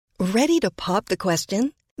Ready to pop the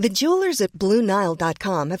question? The jewelers at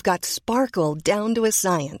BlueNile.com have got sparkle down to a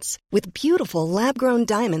science with beautiful lab-grown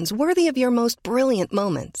diamonds worthy of your most brilliant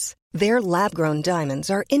moments. Their lab-grown diamonds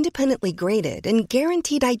are independently graded and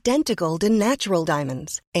guaranteed identical to natural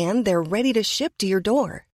diamonds, and they're ready to ship to your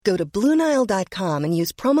door. Go to BlueNile.com and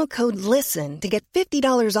use promo code LISTEN to get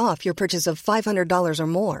 $50 off your purchase of $500 or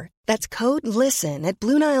more. That's code LISTEN at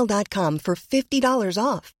BlueNile.com for $50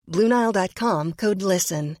 off. BlueNile.com, code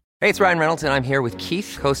LISTEN. Hey, it's Ryan Reynolds, and I'm here with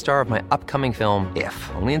Keith, co-star of my upcoming film,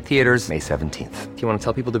 If, only in theaters May 17th. Do you want to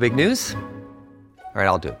tell people the big news? All right,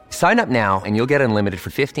 I'll do it. Sign up now and you'll get unlimited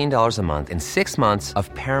for $15 a month and 6 months of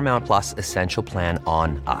Paramount Plus Essential Plan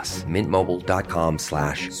on us.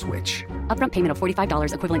 MintMobile.com/switch. Upfront payment of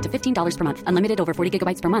 $45 equivalent to $15 per month. Unlimited over 40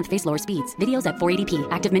 gigabytes per month. Face lower speeds. Videos at 480p.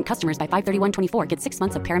 Active Mint customers by 531.24 get 6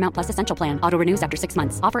 months of Paramount Plus Essential Plan. Auto renews after 6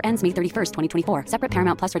 months. Offer ends May 31st, 2024. Separate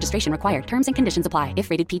Paramount Plus registration required. Terms and conditions apply if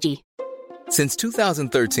rated PG. Since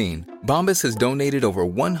 2013, Bombas has donated over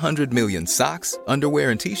 100 million socks,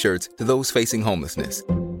 underwear, and T-shirts to those facing homelessness.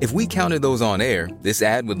 If we counted those on air, this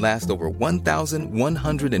ad would last over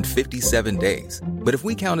 1,157 days. But if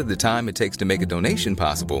we counted the time it takes to make a donation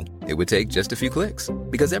possible, it would take just a few clicks.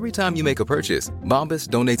 Because every time you make a purchase, Bombas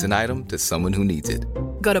donates an item to someone who needs it.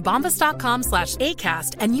 Go to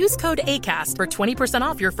bombas.com/ACAST and use code ACAST for 20%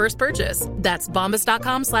 off your first purchase. That's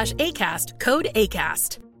bombas.com/ACAST, code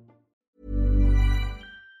ACAST.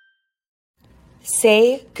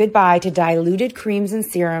 Say goodbye to diluted creams and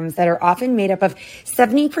serums that are often made up of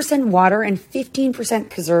 70% water and 15%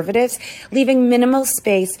 preservatives, leaving minimal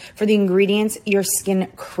space for the ingredients your skin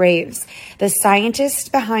craves. The scientists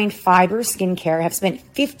behind Fiber Skincare have spent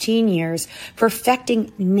 15 years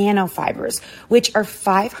perfecting nanofibers, which are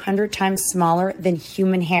 500 times smaller than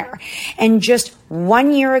human hair. And just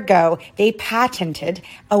 1 year ago, they patented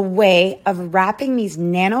a way of wrapping these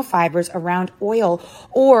nanofibers around oil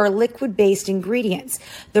or liquid-based ingredients.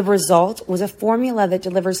 The result was a formula that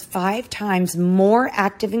delivers 5 times more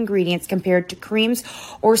active ingredients compared to creams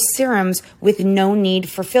or serums with no need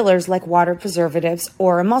for fillers like water preservatives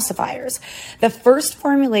or emulsifiers. The first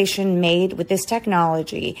formulation made with this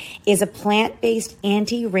technology is a plant-based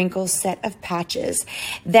anti-wrinkle set of patches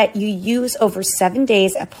that you use over 7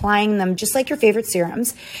 days, applying them just like your favorite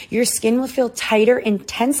serums. Your skin will feel tighter in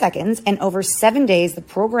 10 seconds, and over 7 days, the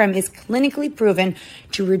program is clinically proven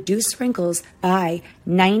to reduce wrinkles by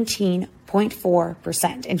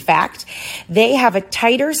 19.4%. In fact, they have a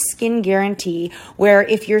tighter skin guarantee where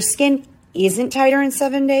if your skin isn't tighter in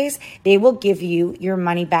 7 days, they will give you your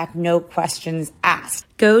money back, no questions asked.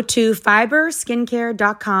 Go to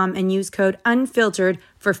fiberskincare.com and use code UNFILTERED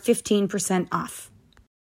for 15% off.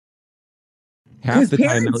 Half the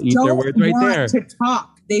time they'll eat their words right there. To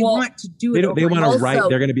talk. They want to do it. They want to write.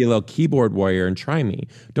 They're going to be a little keyboard warrior and try me.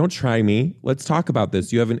 Don't try me. Let's talk about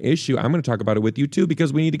this. You have an issue. I'm going to talk about it with you too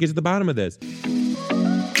because we need to get to the bottom of this.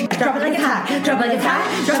 Drop it like it's hot. Drop it like it's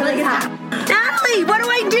hot. Drop it like it's hot. Natalie, what do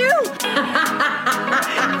I do?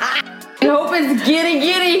 I hope it's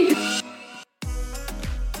giddy.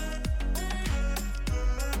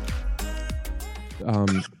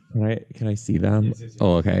 Can I see them?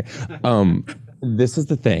 Oh, okay. This is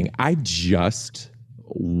the thing. I just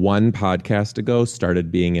one podcast ago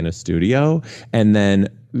started being in a studio, and then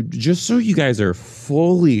just so you guys are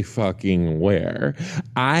fully fucking aware,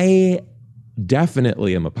 I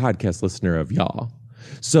definitely am a podcast listener of y'all.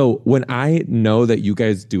 So when I know that you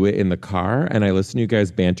guys do it in the car and I listen to you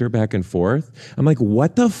guys banter back and forth, I'm like,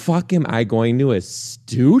 what the fuck am I going to a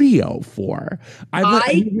studio for?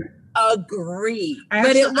 Agree.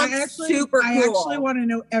 But it looks super cool. I actually want to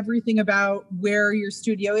know everything about where your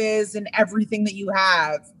studio is and everything that you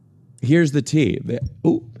have. Here's the tea.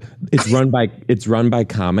 It's run by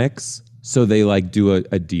comics. So they like do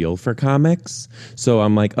a deal for comics. So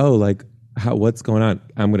I'm like, what's going on?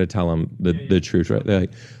 I'm going to tell them the truth, right? They're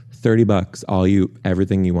like, $30,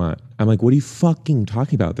 everything you want. I'm like, what are you fucking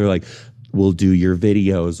talking about? They're like, we'll do your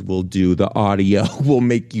videos. We'll do the audio. We'll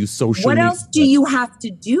make you social. What else do you have to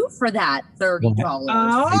do for that $30?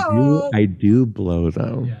 I do blow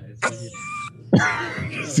them.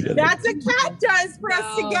 That's a cat does for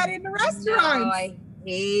us to get into restaurants. No, I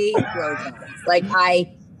hate blowjobs. I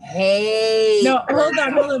hate. No, hold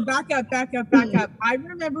on. Back up. I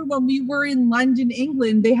remember when we were in London,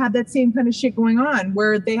 England, they had that same kind of shit going on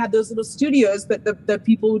where they had those little studios that the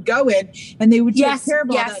people would go in and they would take care of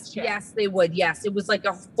all that shit. Yes, they would. Yes, it was like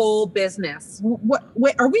a full business.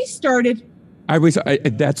 Wait, are we started?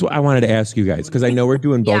 That's what I wanted to ask you guys because I know we're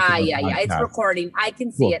doing both. Yeah. It's recording. I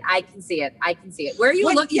can see it. Where are you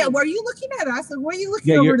looking? Yeah, where are you looking at us? Where are you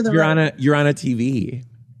looking over to the right? You're on a TV.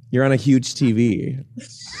 You're on a huge TV.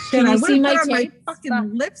 Can you I see my put on my tape?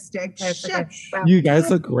 fucking lipstick? Shit. You guys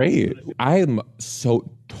look great. I'm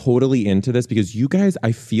so totally into this because you guys,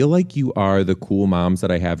 I feel like you are the cool moms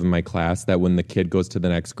that I have in my class that when the kid goes to the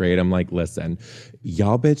next grade, I'm like, listen,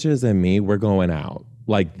 y'all bitches and me, we're going out.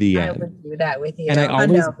 Like the end. I would do that with you. And I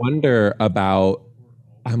always wonder about,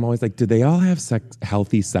 I'm always like, do they all have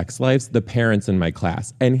healthy sex lives? The parents in my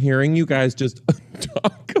class. And hearing you guys just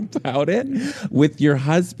talk about it with your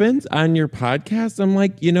husbands on your podcast, I'm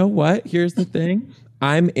like, you know what? Here's the thing.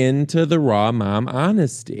 I'm into the raw mom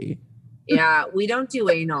honesty. Yeah, we don't do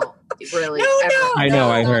anal, really. I know,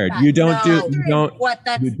 I heard. You don't. What?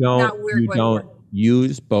 That's not weird.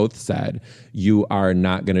 You both said you are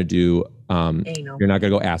not going to do anal. You're not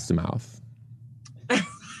going to go ass to mouth.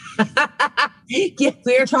 Yeah,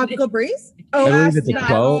 we're Tropical breeze. I believe it's a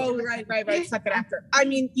quote. Oh, right. Second after. I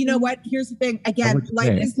mean, you know what? Here's the thing. Again,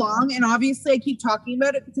 life is long, and obviously, I keep talking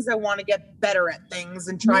about it because I want to get better at things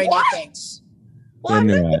and try new things. Well,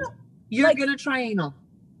 you're gonna try anal.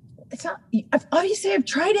 It's not. Obviously, I've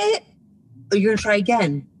tried it. Oh, you're gonna try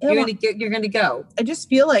again. Yeah, you're gonna go. I just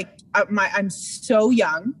feel like I'm so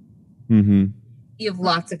young. Mm-hmm. You have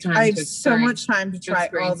lots of time. I have so much time to try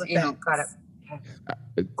all the things. Got it.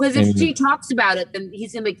 Because if she talks about it, then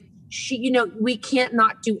he's gonna be. We can't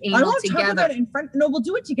not do anal I won't together. Talk about it in front. No, we'll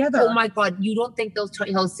do it together. Oh my God! You don't think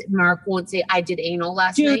Mark won't say I did anal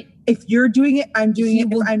last night? If you're doing it, I'm doing it.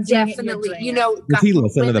 Will I'm definitely. Does he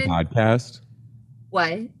listen to the podcast?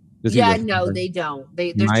 What? Yeah, no, they don't.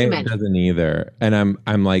 There's too many. Doesn't either. And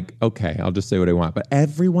I'm like, okay, I'll just say what I want. But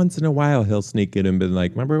every once in a while, he'll sneak in and be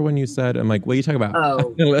like, remember when you said? I'm like, what are you talking about?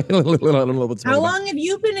 Oh. How long have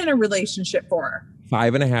you been in a relationship for?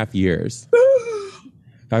 5.5 years.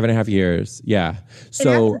 5.5 years. Yeah.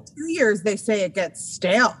 So and after 2 years, they say it gets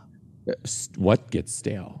stale. What gets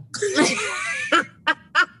stale?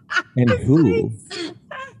 And who?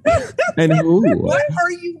 And who? What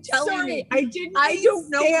are you telling me? I don't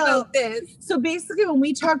know about this. So basically, when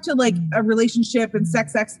we talk to like a relationship and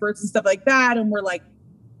sex experts and stuff like that, and we're like,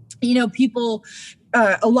 people,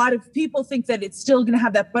 a lot of people think that it's still going to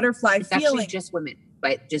have that butterfly feeling. Actually just women,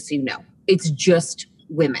 but just so you know, it's just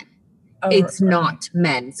women. It's not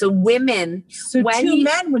men. So women. So two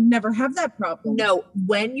men would never have that problem. No,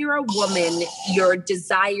 when you're a woman, your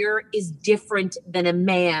desire is different than a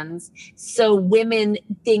man's. So women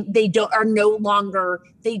think they don't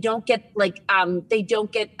get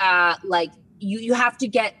you have to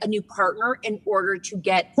get a new partner in order to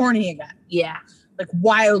get horny again. Yeah. Like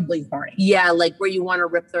wildly horny. Yeah, like where you want to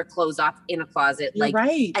rip their clothes off in a closet. You're like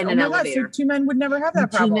right. And an elevator. So two men would never have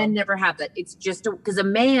that problem. Two men never have that. It's just because a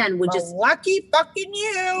man would just lucky fucking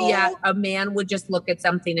you. Yeah, a man would just look at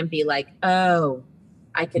something and be like, "Oh,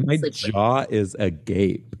 I can." My sleep jaw is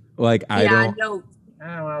agape. Like I don't.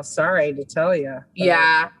 Oh well, sorry to tell you.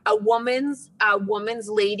 Yeah, a woman's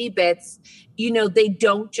lady bits. They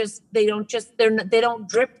don't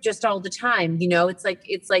drip just all the time. It's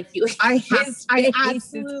like you. I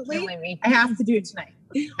have to do it tonight.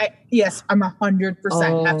 Yes, I'm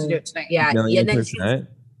 100% have to do it tonight. Yeah, %.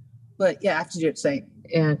 But yeah, I have to do it tonight.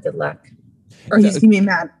 Yeah, good luck. Or he's gonna be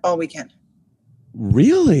mad all weekend.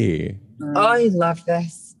 Really? I love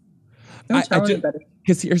this. Don't tell anybody.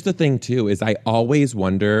 Because here's the thing too, is I always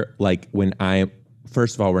wonder, like when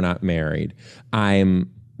first of all, we're not married.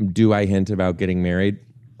 Do I hint about getting married?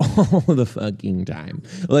 All the fucking time.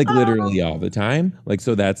 Like literally all the time. Like,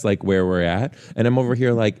 so that's like where we're at. And I'm over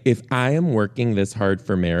here like, if I am working this hard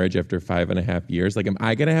for marriage after 5.5 years, like am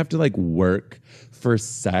I going to have to like work for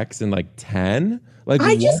sex in like 10? Like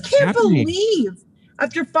I just can't believe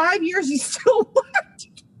after 5 years you still worked.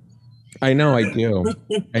 I know, I do.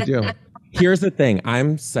 Here's the thing.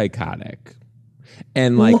 I'm psychotic.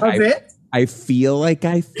 And like I feel like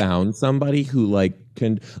I found somebody who like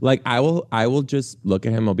can like I will just look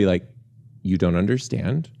at him, I'll be like, you don't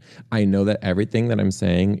understand. I know that everything that I'm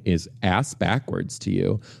saying is ass backwards to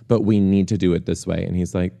you, but we need to do it this way. And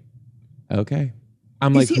he's like, okay.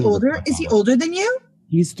 I'm like, is he older? Is he older than you?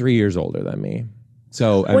 He's 3 years older than me.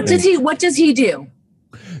 So what does he do?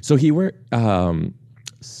 So he worked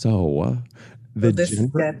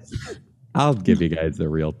I'll give you guys the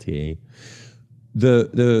real tea.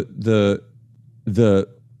 The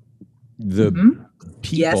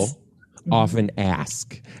people often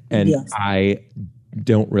ask, and I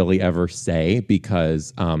don't really ever say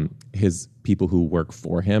because his people who work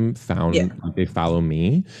for him they follow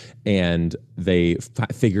me, and they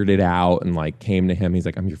figured it out and like came to him. He's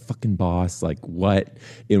like, I'm your fucking boss. Like, what?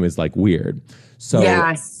 It was like weird. So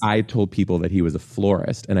I told people that he was a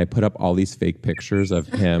florist, and I put up all these fake pictures of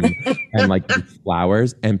him and like these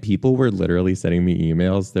flowers, and people were literally sending me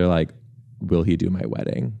emails. They're like, will he do my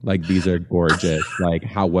wedding? Like, these are gorgeous. Like,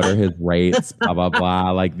 what are his rates? Blah, blah, blah.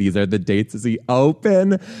 Like, these are the dates. Is he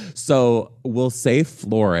open? So we'll say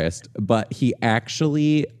florist, but he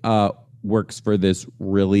actually works for this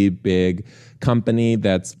really big company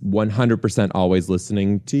that's 100% always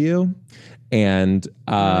listening to you. And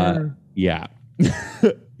yeah.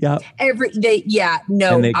 Yeah. Every day. Yeah.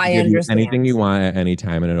 No, I understand. Anything you want at any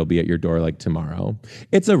time, and it'll be at your door like tomorrow.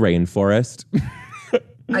 It's a rainforest.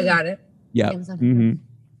 I got it. Yeah. Mm-hmm.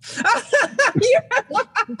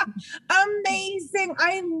 Amazing.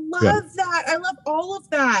 I love that. I love all of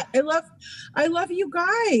that. I love you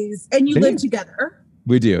guys. And you live together.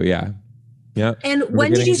 We do, yeah. Yeah. And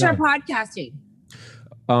when did you start podcasting?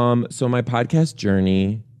 So my podcast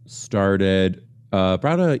journey started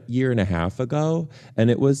about a year and a half ago, and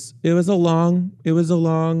it was a long road. It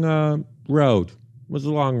was a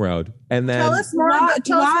long road. And then tell us more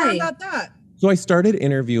about that. So I started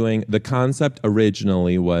interviewing. The concept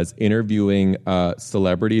originally was interviewing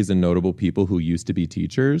celebrities and notable people who used to be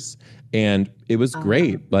teachers. And it was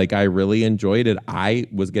great. Like, I really enjoyed it. I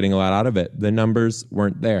was getting a lot out of it. The numbers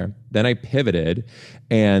weren't there. Then I pivoted,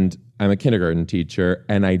 and I'm a kindergarten teacher.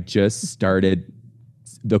 And I just started,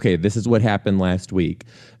 okay, this is what happened last week.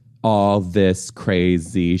 All this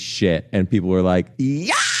crazy shit. And people were like,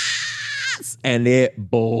 yes! And it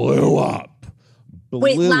blew up.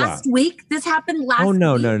 Wait, last week? This happened last week? Oh,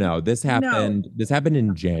 no. This happened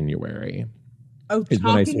in January. Oh,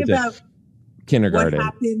 talking about kindergarten. What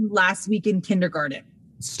happened last week in kindergarten?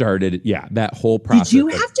 Started, that whole process. Did you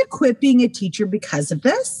have to quit being a teacher because of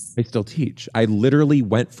this? I still teach. I literally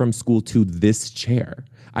went from school to this chair.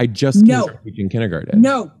 I just can't start teaching kindergarten.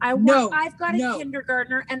 I've got a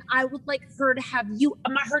kindergartner, and I would like her to have you.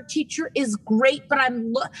 Her teacher is great, but I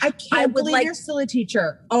can't believe you're still a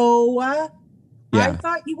teacher. Oh, yeah. I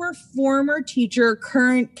thought you were former teacher,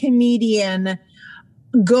 current comedian,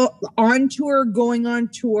 going on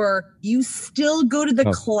tour. You still go to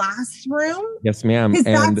the classroom? Yes, ma'am. Because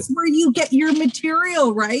that's where you get your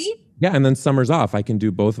material, right? Yeah, and then summers off, I can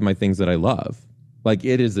do both of my things that I love. Like,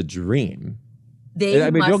 it is a dream.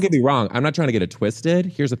 Don't get me wrong. I'm not trying to get it twisted.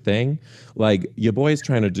 Here's the thing. Like, your boy's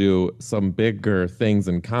trying to do some bigger things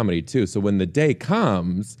in comedy, too. So when the day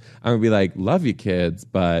comes, I'm going to be like, love you, kids,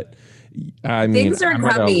 but... I mean, things are I'm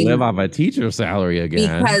going to live off a teacher salary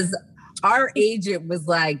again. Because our agent was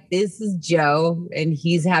like, this is Joe, and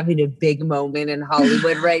he's having a big moment in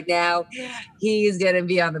Hollywood right now. He's going to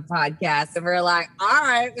be on the podcast. And we're like, all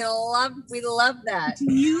right, we love that.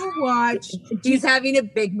 Do you watch? He's having a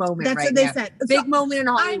big moment right now. That's what they said. Big moment in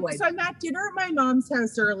Hollywood. I'm at dinner at my mom's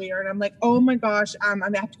house earlier, and I'm like, oh my gosh, I'm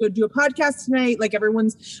going to have to go do a podcast tonight. Like,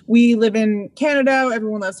 we live in Canada.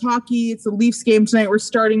 Everyone loves hockey. It's the Leafs game tonight. We're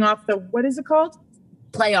starting off what is it called?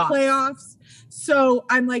 Playoffs. So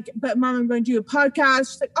I'm like, but Mom, I'm going to do a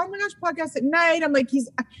podcast. She's like, oh my gosh, podcast at night. I'm like,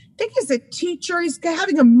 I think he's a teacher. He's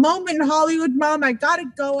having a moment in Hollywood, Mom. I got to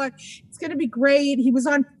go. It's going to be great. He was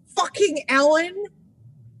on fucking Ellen.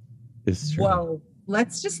 This is true. Whoa.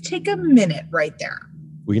 Let's just take a minute right there.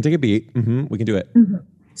 We can take a beat. Mm-hmm. We can do it. Mm-hmm.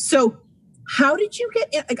 So how did you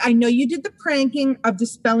get in? Like, I know you did the pranking of the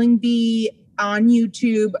spelling bee on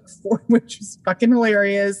YouTube, which is fucking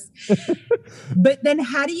hilarious. But then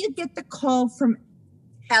how do you get the call from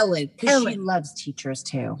Ellen? Because she loves teachers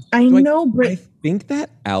too. I know, but I think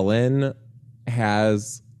that Ellen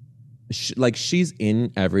has, she's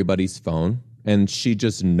in everybody's phone, and she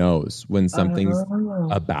just knows when something's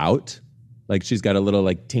about. Like, she's got a little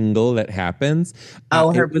like tingle that happens.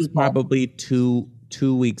 It was probably two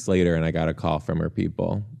weeks later, and I got a call from her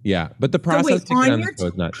people. Yeah, but the process to get on the show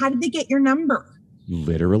is not. How did they get your number?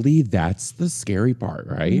 Literally, that's the scary part,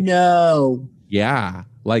 right? No. Yeah,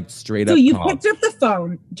 like straight up. So you picked up the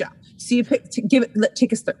phone, Joe. So you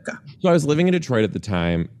take us through. Go. So I was living in Detroit at the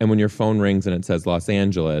time, and when your phone rings and it says Los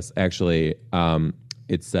Angeles, actually,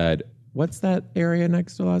 it said, what's that area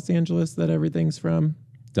next to Los Angeles that everything's from?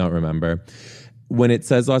 Don't remember. When it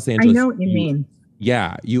says Los Angeles, I know what you mean.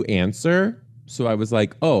 Yeah, you answer. So I was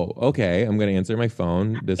like, oh, okay, I'm going to answer my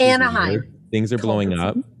phone. This Anaheim. Things are blowing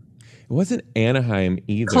up. It wasn't Anaheim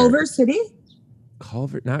either. Culver City?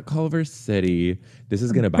 not Culver City. This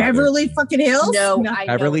is gonna bother Beverly fucking Hills. No,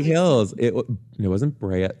 Beverly Hills. It wasn't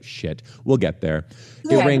Brea. Shit, we'll get there.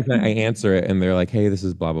 It rings. I answer it, and they're like, "Hey, this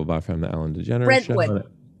is blah blah blah from the Ellen DeGeneres show."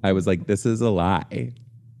 I was like, "This is a lie.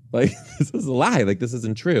 Like, this is a lie. Like, this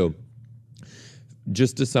isn't true."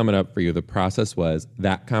 Just to sum it up for you, the process was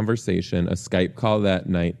that conversation, a Skype call that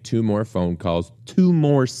night, 2 more phone calls, 2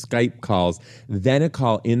 more Skype calls, then a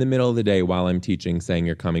call in the middle of the day while I'm teaching saying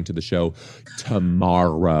you're coming to the show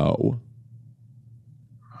tomorrow.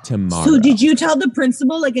 So did you tell the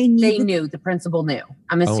principal? Like, they knew. The principal knew.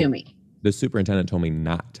 I'm assuming. The superintendent told me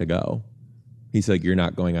not to go. He's like, "You're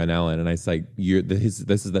not going on Ellen." And I said, this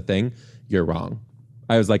is the thing. You're wrong.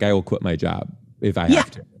 I was like, "I will quit my job. If I have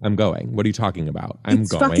to, I'm going." "What are you talking about?"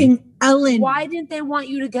 It's going. Fucking Ellen. Why didn't they want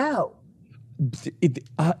you to go?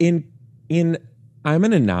 I'm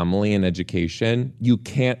an anomaly in education. You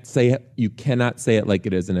cannot say it like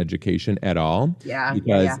it is in education at all. Yeah.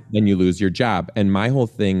 Because then you lose your job. And my whole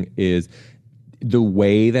thing is the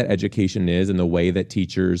way that education is and the way that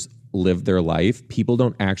teachers live their life, people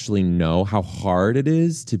don't actually know how hard it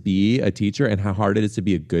is to be a teacher and how hard it is to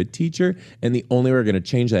be a good teacher. And the only way we're going to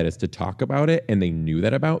change that is to talk about it. And they knew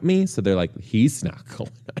that about me. So they're like, "He's not going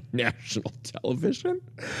on national television."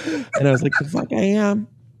 And I was like, "The fuck I am."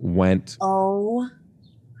 Oh,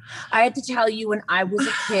 I had to tell you, when I was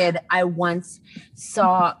a kid, I once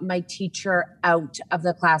saw my teacher out of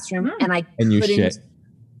the classroom and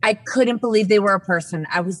I couldn't believe they were a person.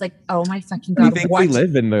 I was like, "Oh my fucking God." You think we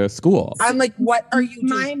live in the school? I'm like, "What are you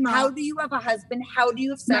doing? How do you have a husband? How do you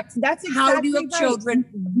have sex? That's exactly how do you have children?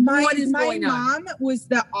 What is going on?" My mom was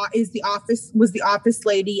the office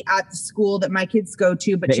lady at the school that my kids go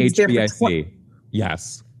to, but the she was there for HBIC.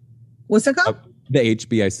 Yes. What's it called? The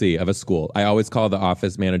HBIC of a school. I always call the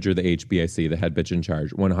office manager the HBIC, the head bitch in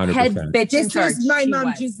charge, 100%. Head bitch in charge. This is my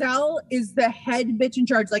mom. Giselle is the head bitch in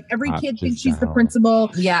charge. Like, every kid thinks she's the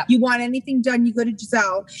principal. Yeah. You want anything done, you go to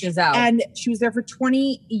Giselle. And she was there for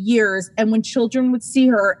 20 years. And when children would see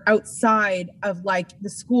her outside of like the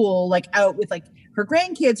school, like out with like her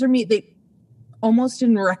grandkids or me, they almost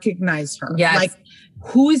didn't recognize her. Yes. Like,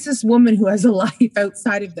 who is this woman who has a life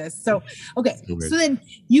outside of this? So, okay. So then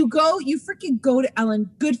you freaking go to Ellen.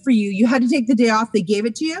 Good for you. You had to take the day off. They gave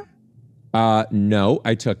it to you? No,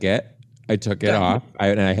 I took it. I took it off. I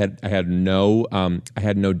had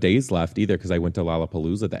no days left either because I went to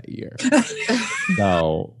Lollapalooza that year.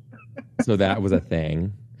 so that was a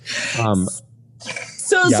thing.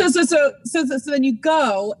 So then you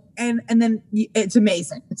go and then it's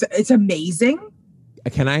amazing. It's amazing.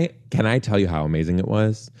 Can I tell you how amazing it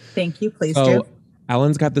was? Thank you. Please do.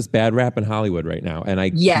 Ellen's got this bad rap in Hollywood right now, and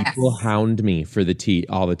people hound me for the tea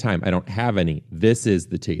all the time. I don't have any. This is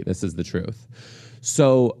the tea. This is the truth.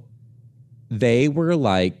 So they were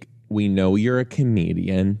like, "We know you're a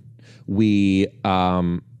comedian. We're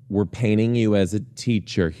painting you as a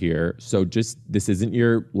teacher here. So this isn't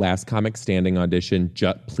your last comic standing audition.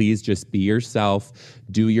 Please just be yourself,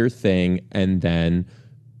 do your thing, and then,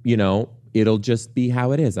 it'll just be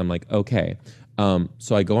how it is." I'm like, "Okay."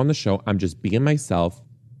 So I go on the show. I'm just being myself.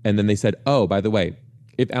 And then they said, "Oh, by the way,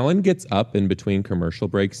 if Ellen gets up in between commercial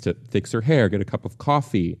breaks to fix her hair, get a cup of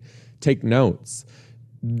coffee, take notes,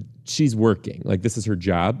 she's working. Like, this is her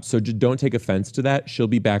job. So just don't take offense to that. She'll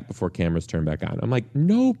be back before cameras turn back on." I'm like,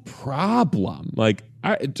 "No problem. Like,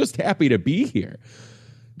 I'm just happy to be here."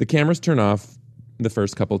 The cameras turn off the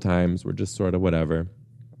first couple times. We're just sort of whatever.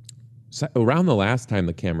 So around the last time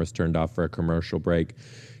the cameras turned off for a commercial break,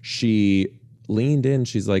 she leaned in.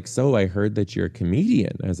 She's like, "So I heard that you're a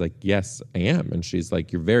comedian." I was like, "Yes, I am." And she's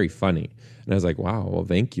like, "You're very funny." And I was like, "Wow, well,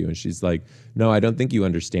 thank you." And she's like, "No, I don't think you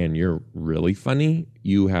understand. You're really funny.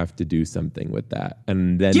 You have to do something with that."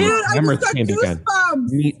 And then the cameras came again.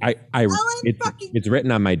 It's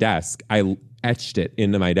written on my desk. I etched it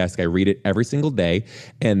into my desk. I read it every single day.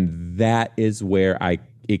 And that is where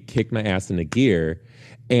it kicked my ass into gear.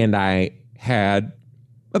 And I had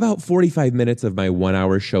about 45 minutes of my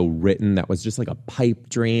 1-hour show written that was just like a pipe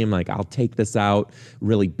dream. Like, I'll take this out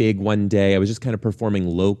really big one day. I was just kind of performing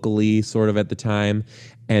locally sort of at the time.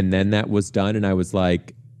 And then that was done. And I was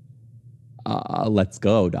like, let's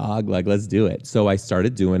go, dog. Like, let's do it. So I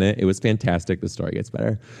started doing it. It was fantastic. The story gets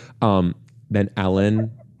better. Then Ellen,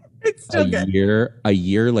 a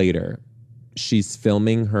year later, she's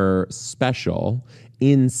filming her special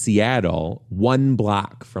in Seattle, 1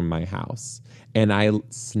 block from my house. And I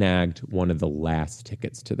snagged one of the last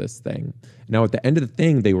tickets to this thing. Now, at the end of the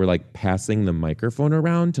thing, they were like passing the microphone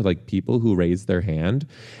around to like people who raised their hand.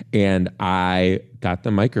 And I got the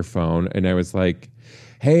microphone and I was like,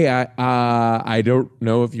 "Hey, I don't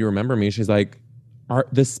know if you remember me." She's like,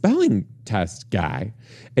 the spelling test guy.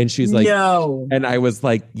 And she's like, no. And I was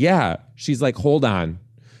like, yeah. She's like, hold on.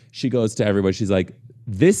 She goes to everybody. She's like,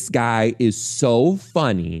 this guy is so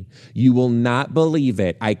funny. You will not believe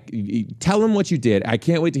it. Tell him what you did. I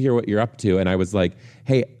can't wait to hear what you're up to. And I was like,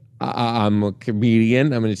 hey, I'm a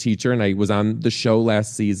comedian. I'm a teacher. And I was on the show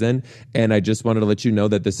last season. And I just wanted to let you know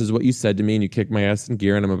that this is what you said to me. And you kicked my ass in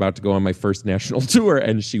gear. And I'm about to go on my first national tour.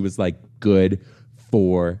 And she was like, good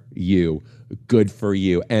for you. Good for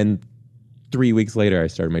you. And 3 weeks later, I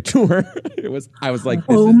started my tour. I was like,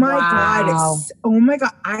 oh my God. Oh my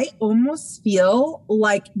God. I almost feel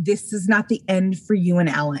like this is not the end for you and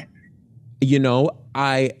Ellen. You know,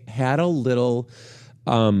 I had a little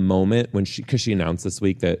moment when because she announced this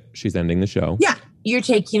week that she's ending the show. Yeah. You're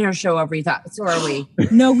taking her show over. You thought, so are we?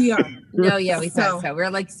 No, we are. No, yeah, we thought so.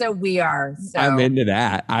 We're like, so we are. So. I'm into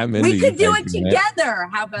that. We could do it together.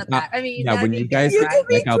 How about that? I mean, yeah, when you guys,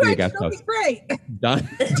 I'll be a guest host. Great. Done.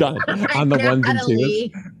 On the ones and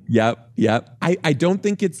twos. Yep. I don't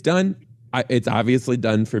think it's done. It's obviously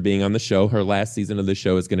done for being on the show. Her last season of the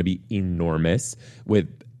show is going to be enormous with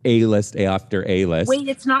A-list after A-list. Wait,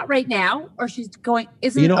 it's not right now? Or she's going,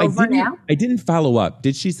 isn't it over now? I didn't follow up.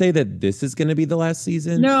 Did she say that this is going to be the last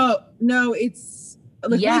season? No, it's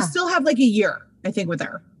like we still have like a year, I think, with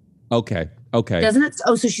her. Okay. Doesn't it?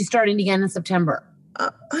 Oh, so she's starting again in September. I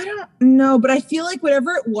don't know, but I feel like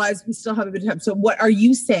whatever it was, we still have a bit of time. So what are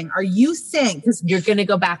you saying? Because you're going to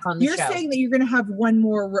go back on the show. You're saying that you're going to have one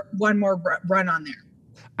more run on there.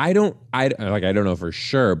 I don't know for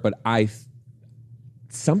sure, but I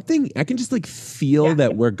can just like feel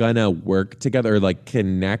that we're gonna work together, or like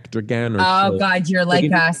connect again. Or God, you're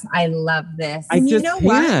like us. I love this. I just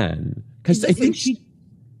can, because I think she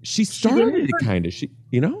started it kind of.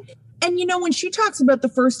 And you know, when she talks about the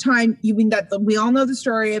first time, you mean that we all know the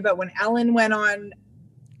story about when Ellen went on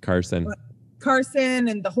Carson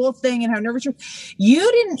and the whole thing and how nervous you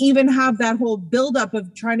didn't even have that whole buildup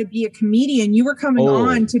of trying to be a comedian. You were coming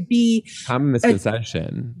on to be common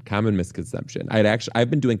misconception.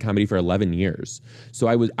 I've been doing comedy for 11 years. So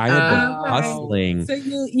I had been hustling. So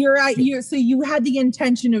you had the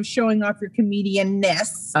intention of showing off your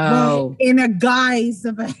comedian-ness in a guise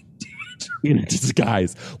of a in a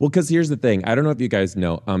disguise. Well, because here's the thing. I don't know if you guys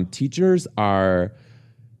know. Teachers are,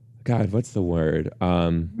 God, what's the word?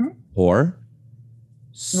 Poor.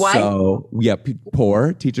 What? So,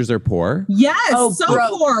 poor. Teachers are poor. Yes.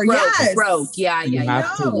 Poor. Yes. Broke. Yeah. You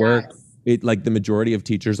have to work. It like the majority of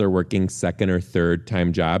teachers are working second or third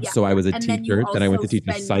time jobs. Yeah. So I was a teacher, then I went to teach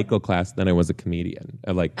a cycle class, then I was a comedian.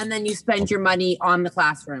 And then you spend your money on the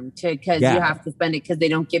classroom because you have to spend it because they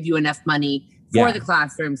don't give you enough money for the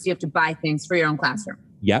classroom. So you have to buy things for your own classroom.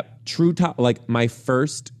 Yep. True. Like my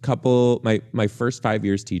first 5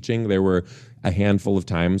 years teaching, there were a handful of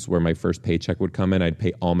times where my first paycheck would come in. I'd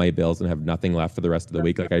pay all my bills and have nothing left for the rest of the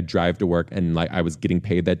week. Like I'd drive to work and like I was getting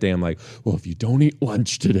paid that day. I'm like, well, if you don't eat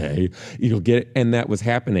lunch today, you'll get it. And that was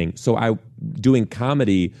happening. So doing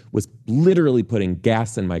comedy was literally putting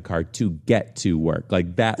gas in my car to get to work.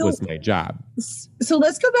 Like that was my job. So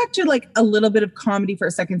let's go back to like a little bit of comedy for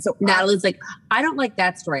a second. So Natalie's like, I don't like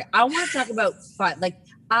that story. I want to talk about fun. Like,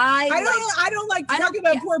 I don't like talking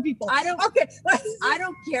about poor people. I don't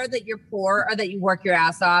care that you're poor or that you work your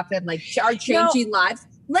ass off and like are changing lives.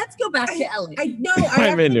 Let's go back to Ellen.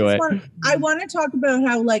 I'm into it. I want to talk about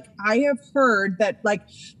how like I have heard that like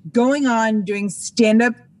going on doing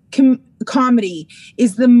stand-up comedy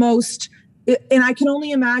is the most, and I can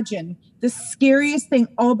only imagine the scariest thing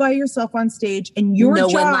all by yourself on stage, and your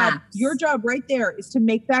job right there is to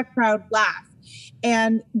make that crowd laugh.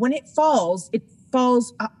 And when it falls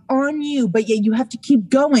falls on you, but yet you have to keep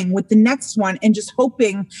going with the next one and just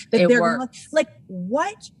hoping that they're gonna, like,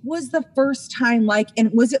 what was the first time like?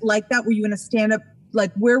 And was it like that? Were you in a stand-up?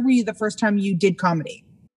 Like, where were you the first time you did comedy?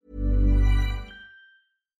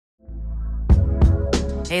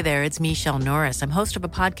 Hey there, it's Michelle Norris. I'm host of a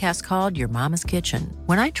podcast called Your Mama's Kitchen.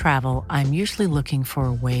 When I travel, I'm usually looking for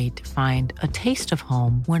a way to find a taste of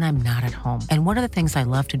home when I'm not at home. And one of the things I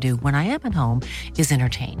love to do when I am at home is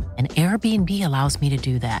entertain. And Airbnb allows me to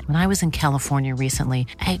do that. When I was in California recently,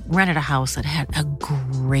 I rented a house that had a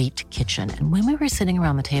great kitchen. And when we were sitting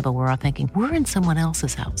around the table, we're all thinking, we're in someone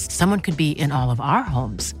else's house. Someone could be in all of our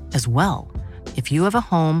homes as well. If you have a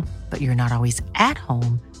home, but you're not always at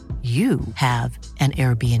home, you have an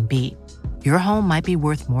Airbnb. Your home might be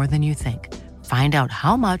worth more than you think. Find out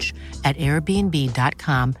how much at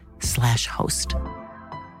airbnb.com/host.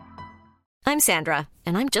 I'm Sandra,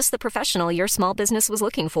 and I'm just the professional your small business was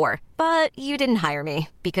looking for. But you didn't hire me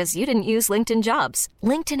because you didn't use LinkedIn Jobs.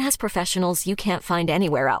 LinkedIn has professionals you can't find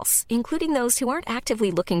anywhere else, including those who aren't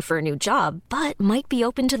actively looking for a new job, but might be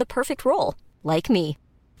open to the perfect role, like me.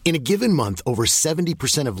 In a given month, over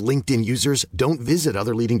 70% of LinkedIn users don't visit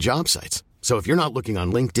other leading job sites. So if you're not looking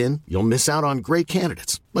on LinkedIn, you'll miss out on great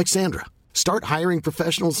candidates like Sandra. Start hiring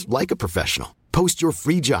professionals like a professional. Post your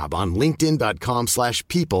free job on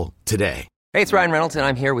linkedin.com/people today. Hey, it's Ryan Reynolds, and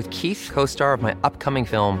I'm here with Keith, co-star of my upcoming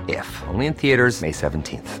film, If, only in theaters May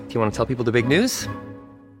 17th. Do you want to tell people the big news?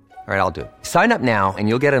 All right, I'll do it. Sign up now and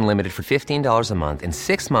you'll get unlimited for $15 a month and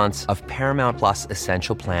 6 months of Paramount Plus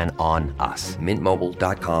Essential Plan on us.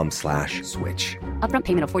 MintMobile.com/switch. Upfront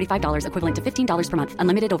payment of $45 equivalent to $15 per month.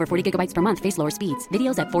 Unlimited over 40 gigabytes per month. Face lower speeds.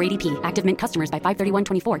 Videos at 480p. Active Mint customers by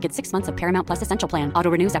 531.24 get 6 months of Paramount Plus Essential Plan.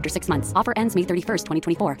 Auto renews after 6 months. Offer ends May 31st,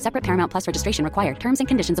 2024. Separate Paramount Plus registration required. Terms and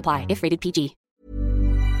conditions apply if rated PG.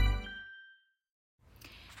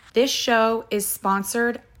 This show is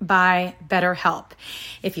sponsored by BetterHelp.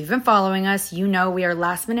 If you've been following us, you know we are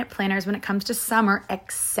last-minute planners when it comes to summer,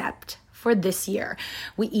 except for this year.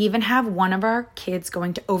 We even have one of our kids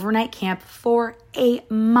going to overnight camp for a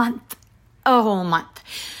month, a whole month.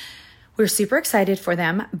 We're super excited for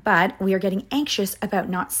them, but we are getting anxious about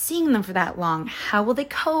not seeing them for that long. How will they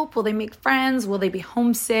cope? Will they make friends? Will they be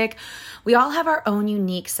homesick? We all have our own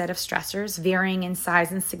unique set of stressors, varying in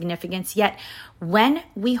size and significance, yet when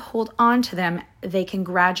we hold on to them, they can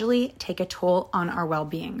gradually take a toll on our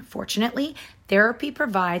well-being. Fortunately, therapy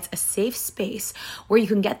provides a safe space where you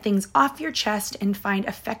can get things off your chest and find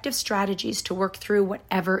effective strategies to work through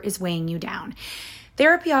whatever is weighing you down.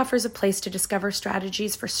 Therapy offers a place to discover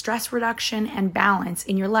strategies for stress reduction and balance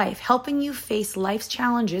in your life, helping you face life's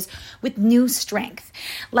challenges with new strength.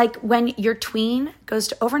 Like when your tween goes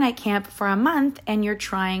to overnight camp for a month and you're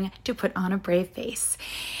trying to put on a brave face.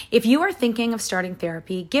 If you are thinking of starting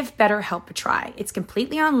therapy, give BetterHelp a try. It's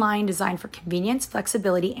completely online, designed for convenience,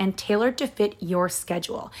 flexibility, and tailored to fit your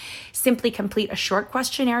schedule. Simply complete a short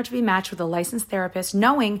questionnaire to be matched with a licensed therapist,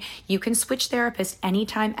 knowing you can switch therapists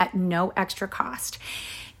anytime at no extra cost.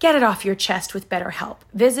 Get it off your chest with BetterHelp.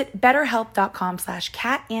 Visit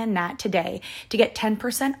betterhelp.com/catandnat today to get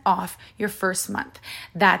 10% off your first month.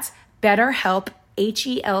 That's BetterHelp,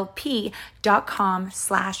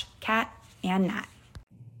 HELP.com/catandnat.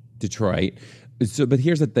 Detroit. So, but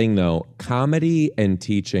here's the thing though, comedy and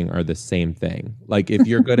teaching are the same thing. Like if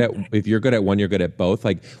you're good at one, you're good at both.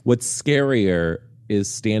 Like what's scarier is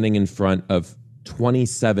standing in front of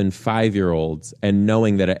 27 5-year-olds and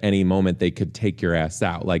knowing that at any moment they could take your ass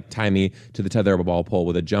out. Like tie me to the tetherball pole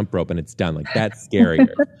with a jump rope and it's done. Like that's scarier.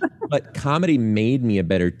 But comedy made me a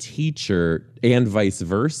better teacher and vice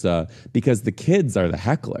versa because the kids are the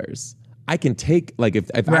hecklers. I can take, like, if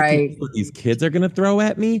I can see what these kids are going to throw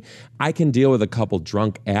at me, I can deal with a couple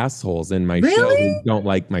drunk assholes in my show who don't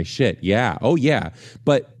like my shit. Yeah. Oh, yeah.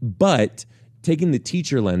 But taking the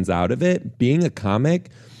teacher lens out of it, being a comic,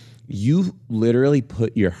 you literally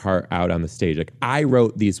put your heart out on the stage. Like, I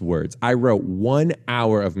wrote these words. I wrote 1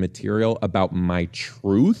 hour of material about my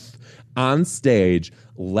truth on stage.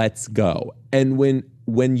 Let's go. And when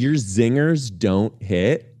your zingers don't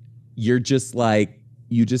hit, you're just like,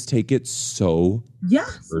 you just take it so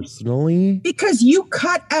personally. Because you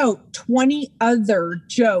cut out 20 other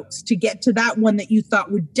jokes to get to that one that you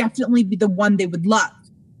thought would definitely be the one they would love.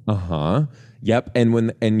 Uh-huh. Yep.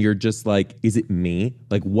 And you're just like, is it me?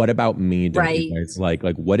 Like, what about me? Don't you guys like,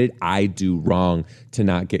 what did I do wrong to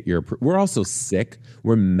not get your, we're also sick.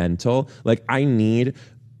 We're mental. Like, I need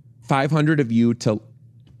 500 of you to,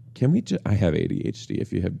 can we just, I have ADHD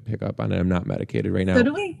if you have pick up on it. I'm not medicated right now. So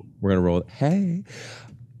do we. We're going to roll it. Hey,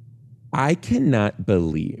 I cannot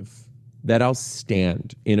believe that I'll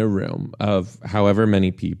stand in a room of however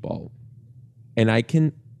many people and I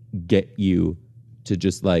can get you to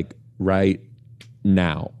just like right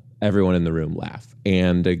now, everyone in the room laugh.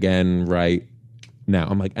 And again, right now.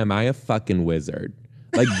 I'm like, am I a fucking wizard?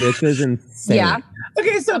 Like, this is insane. Yeah.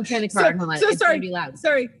 Okay, so I'm trying to card. Hold on. It's sorry. Gonna be loud.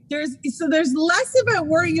 Sorry. There's less about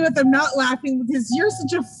worrying if I'm not laughing because you're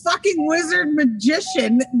such a fucking wizard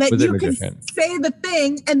magician that can say the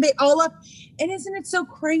thing and they all laugh. And isn't it so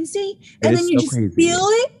crazy? And then you just feel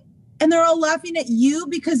it and they're all laughing at you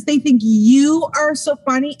because they think you are so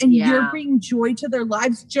funny and you're bringing joy to their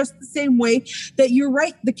lives just the same way that you're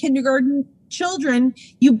right. The kindergarten children,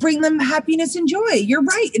 you bring them happiness and joy. You're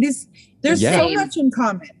right. It is. There's so much in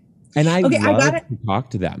common. And I love to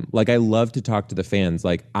talk to them. Like, I love to talk to the fans.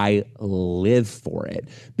 Like, I live for it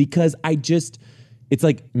because It's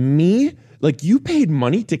like me. Like, you paid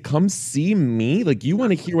money to come see me. Like, you want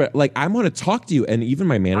to hear what, like, I want to talk to you. And even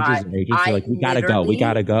my managers and agents are like, we got to go. We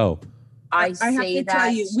got to go. I have to tell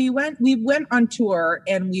you, we went on tour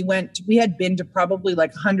and we had been to probably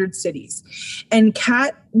like 100 cities, and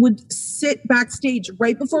Kat would sit backstage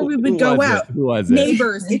right before we would go out. Who was it?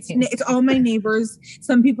 Neighbors. It's all my neighbors.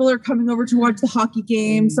 Some people are coming over to watch the hockey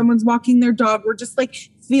game. Someone's walking their dog. We're just like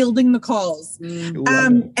fielding the calls.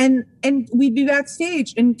 And we'd be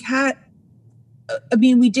backstage, and Kat, I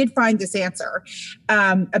mean, we did find this answer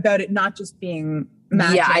about it not just being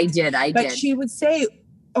magic. Yeah, I did. But she would say,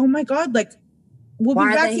 "Oh my God, like, we'll be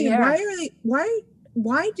back here.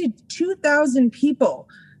 Why did 2,000 people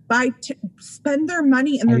spend their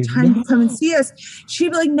money and their time to come and see us?"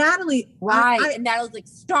 She'd be like, "Natalie, why?" And Natalie's like,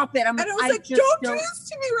 "Stop it." And I was like, "Don't do this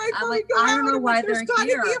to me right before we go out." I don't know why they're here. There's got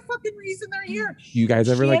to be a fucking reason they're here. You guys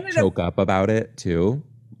ever like choke up about it too?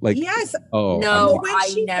 Like, yes. Oh no. When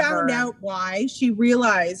she found out why, she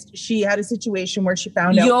realized she had a situation where she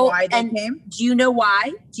found out why they came. Do you know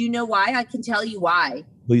why? I can tell you why.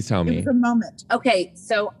 Please tell me. It was a moment. Okay,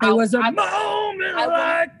 so it was a moment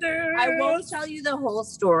like this. I won't tell you the whole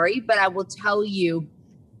story, but I will tell you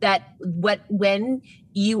that when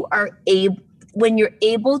you're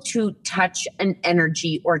able to touch an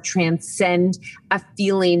energy or transcend a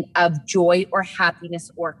feeling of joy or happiness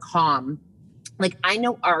or calm. Like, I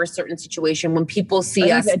know our certain situation when people see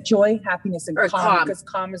us. Joy, happiness, and calm. Because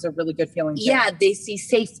calm is a really good feeling too. Yeah, they see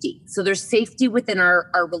safety. So there's safety within our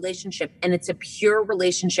relationship, and it's a pure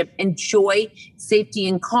relationship. And joy, safety,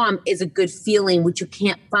 and calm is a good feeling, which you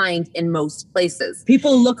can't find in most places.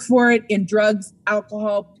 People look for it in drugs,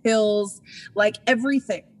 alcohol, pills, like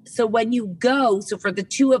everything. So when you go, so for the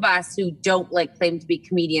two of us who don't like claim to be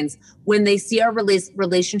comedians, when they see our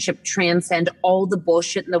relationship transcend all the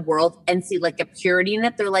bullshit in the world and see like a purity in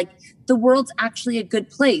it, they're like, the world's actually a good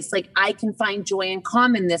place. Like, I can find joy and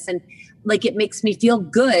calm in this. And like, it makes me feel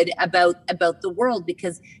good about the world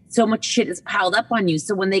because so much shit is piled up on you.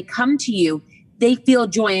 So when they come to you, they feel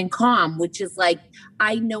joy and calm, which is like,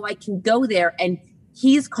 I know I can go there and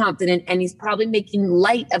he's confident and he's probably making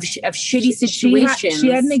light of shitty situations. She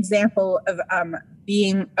had an example of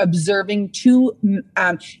observing two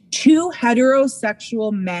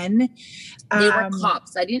heterosexual men. They were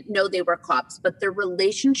cops. I didn't know they were cops, but the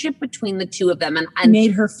relationship between the two of them and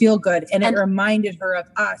made her feel good. And it reminded her of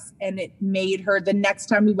us. And it made her, the next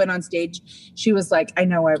time we went on stage, she was like, I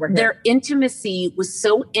know why we're here. Their intimacy was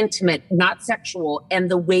so intimate, not sexual. And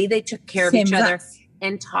the way they took care of each other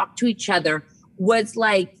and talked to each other was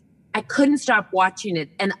like, I couldn't stop watching it.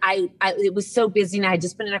 And it was so busy, and I had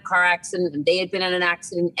just been in a car accident and they had been in an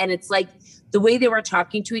accident. And it's like the way they were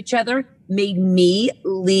talking to each other made me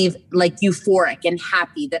leave like euphoric and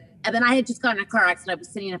happy and then I had just gotten in a car accident. I was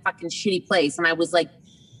sitting in a fucking shitty place. And I was like,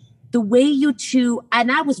 the way you two,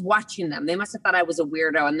 and I was watching them, they must've thought I was a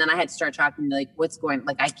weirdo. And then I had to start talking like, what's going,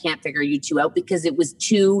 like, I can't figure you two out because it was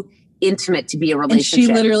too intimate to be a relationship. And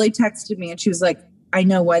she literally texted me and she was like, I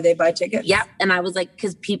know why they buy tickets. Yeah. And I was like,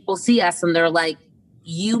 because people see us and they're like,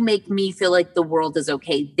 you make me feel like the world is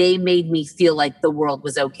okay. They made me feel like the world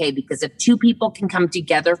was okay, because if two people can come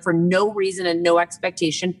together for no reason and no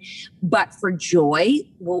expectation, but for joy,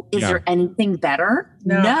 well, is there anything better?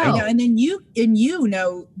 No. I know. And then you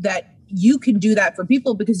know that you can do that for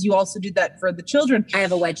people because you also do that for the children. I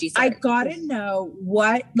have a wedgie. I gotta know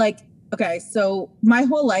what, like, okay, so my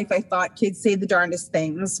whole life I thought Kids Say the Darndest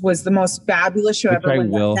Things was the most fabulous show ever. I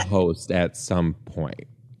will host at some point.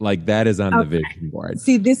 Like, that is on the vision board.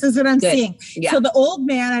 See, this is what I'm seeing. Yeah. So the old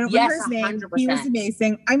man, I don't remember his 100%. name. He was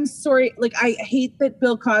amazing. I'm sorry. Like, I hate that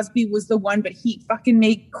Bill Cosby was the one, but he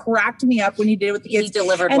fucking cracked me up when he did it with the kids. He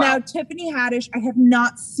delivered and well. Now Tiffany Haddish, I have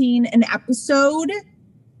not seen an episode.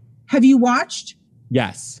 Have you watched?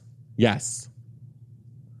 Yes.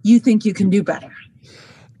 You think you can do better?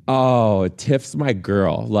 Oh, Tiff's my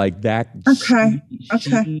girl. Like that. Okay.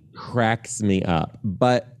 She cracks me up.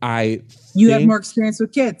 But you have more experience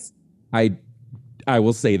with kids. I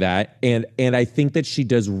will say that. And I think that she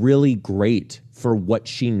does really great for what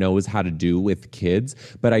she knows how to do with kids.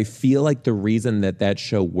 But I feel like the reason that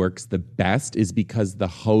show works the best is because the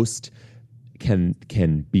host can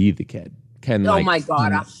be the kid. My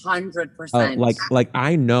God, 100%. Like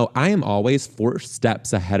I know I am always 4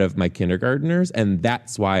 steps ahead of my kindergartners, and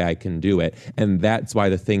that's why I can do it. And that's why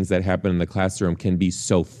the things that happen in the classroom can be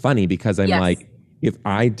so funny, because I'm like, if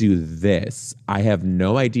I do this, I have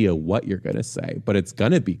no idea what you're going to say, but it's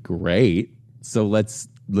going to be great. So let's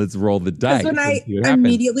let's roll the dice. When I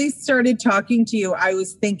immediately started talking to you, I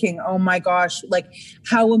was thinking, oh my gosh, like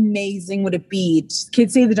how amazing would it be?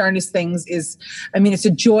 Kids Say the Darndest Things is, I mean, it's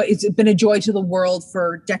a joy. It's been a joy to the world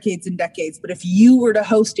for decades and decades. But if you were to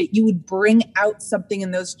host it, you would bring out something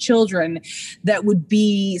in those children that would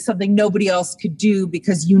be something nobody else could do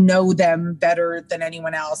because you know them better than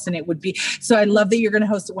anyone else. And it would be, so I love that you're going to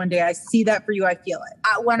host it one day. I see that for you. I feel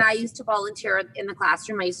it. When I used to volunteer in the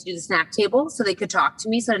classroom, I used to do the snack table so they could talk to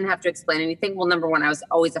me. So I didn't have to explain anything. Well, number one, I was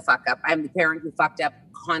always a fuck up. I'm the parent who fucked up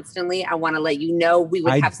constantly. I want to let you know we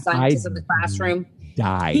would have scientists in the classroom.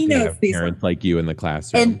 He knows these parents like you in the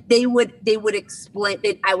classroom. And they would explain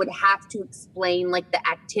that I would have to explain like the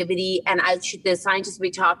activity and the scientists would be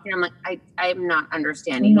talking. I'm like, I'm not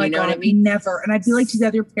understanding. Oh my God, what I mean? Never. And I'd be like to the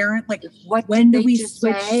other parent, like, when do we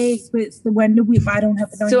switch? When do we, if I don't have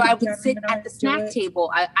to. So I would sit at the snack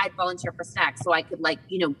table. I'd volunteer for snacks so I could like,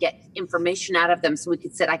 get information out of them so we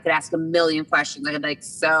could sit. I could ask a million questions. I could like,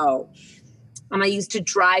 and I used to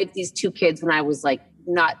drive these two kids when I was like,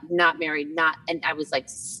 not married, and I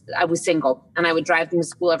was single, and I would drive them to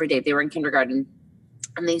school every day. They were in kindergarten,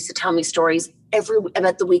 and they used to tell me stories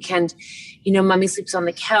about the weekend. Mommy sleeps on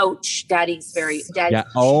the couch. Daddy's yeah.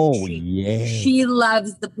 Oh, yeah. She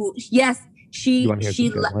loves the pool. Yes,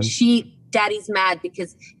 Daddy's mad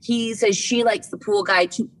because he says she likes the pool guy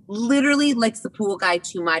literally likes the pool guy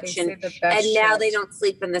too much, and now they don't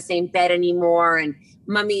sleep in the same bed anymore, and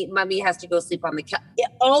Mommy has to go sleep on the couch.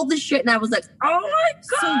 All the shit. And I was like, oh my God.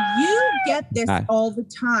 So you get this all the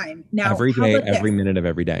time. Now, every day, every minute of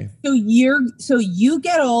every day. So you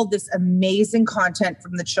get all this amazing content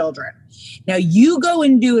from the children. Now you go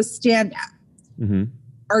and do a stand-up. Mm-hmm.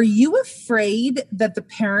 Are you afraid that the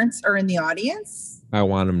parents are in the audience? I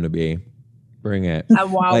want them to be. Bring it. I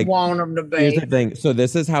want them to be. Here's the thing. So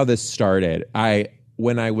this is how this started.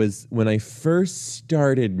 When I first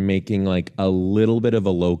started making like a little bit of a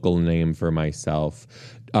local name for myself,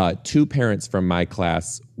 two parents from my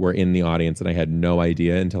class were in the audience and I had no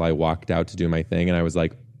idea until I walked out to do my thing. And I was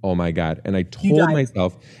like, oh my God. And I told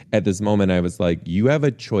myself at this moment, I was like, you have a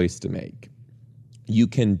choice to make. You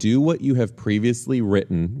can do what you have previously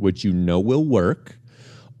written, which you know will work,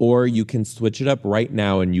 or you can switch it up right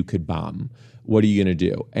now and you could bomb. What are you going to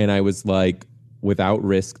do? And I was like, without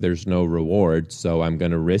risk, there's no reward. So I'm going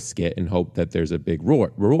to risk it and hope that there's a big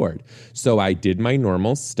reward. So I did my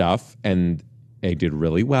normal stuff and I did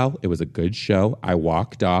really well. It was a good show. I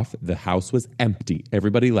walked off. The house was empty.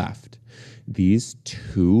 Everybody left. These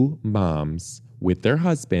two moms with their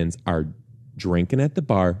husbands are drinking at the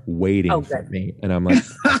bar, waiting for me. And I'm like,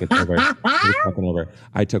 it's over. It's fucking over.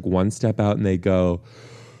 I took one step out and they go,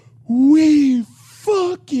 we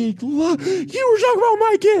fucking love you were talking about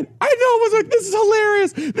my kid. I know. I was like, this is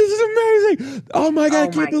hilarious. This is amazing. Oh my God,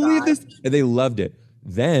 I can't believe this. And they loved it.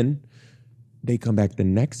 Then they come back the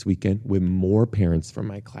next weekend with more parents from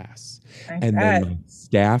my class. Then my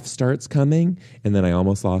staff starts coming. And then I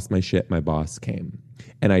almost lost my shit. My boss came.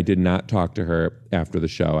 And I did not talk to her after the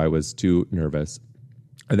show. I was too nervous.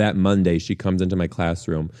 That Monday, she comes into my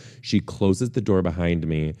classroom. She closes the door behind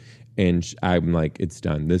me. And I'm like, it's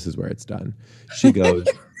done. This is where it's done. She goes,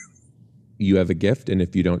 you have a gift. And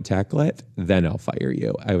if you don't tackle it, then I'll fire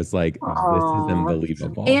you. I was like, this is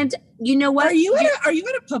unbelievable. And you know what? Are you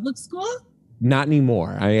at a public school? Not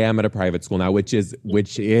anymore. I am at a private school now, which is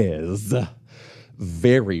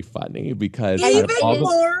very funny because even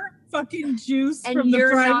more fucking juice and from the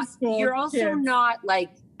private school. You're also not like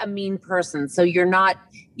a mean person. So you're not,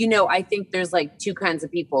 I think there's like two kinds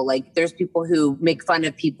of people. Like there's people who make fun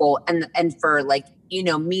of people and for like,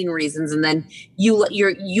 mean reasons. And then you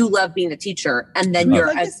love being a teacher and then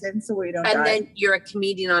then you're a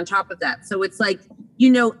comedian on top of that. So it's like,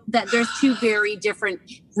 that there's two very different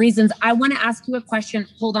reasons. I want to ask you a question.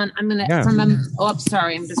 Hold on. I'm going to,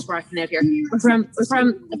 sorry. I'm just rocking out here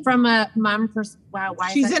from a mom person. Wow.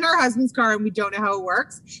 Why she's in her husband's car and we don't know how it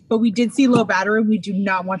works, but we did see low battery and we do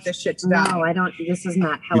not want this shit to die. No, I don't. This is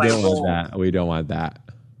not how I roll. We don't want that.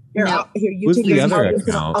 Here, you take the other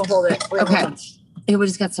account? I'll hold it. Wait, okay. We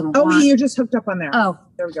just got some. You're just hooked up on there. Oh,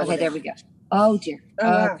 there we go. Okay, there we go. Oh dear.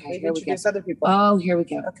 Okay, here we go. Other people. Oh, here we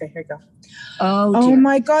go. Okay, here we go. Oh, dear. Oh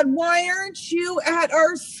my God! Why aren't you at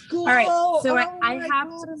our school? All right. So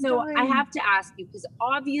I have to ask you because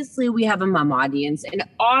obviously we have a mom audience, and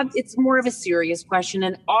it's more of a serious question,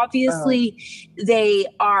 and obviously they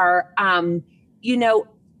are,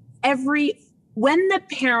 when the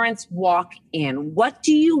parents walk in, what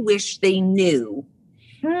do you wish they knew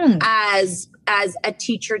as a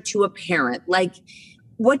teacher to a parent? Like,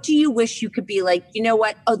 what do you wish you could be like, you know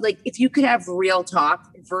what? Oh, like if you could have real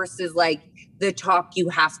talk versus like the talk you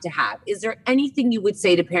have to have, is there anything you would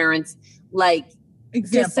say to parents like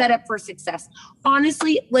to set up for success?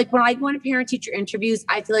 Honestly, like when I go into parent-teacher interviews,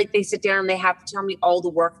 I feel like they sit down and they have to tell me all the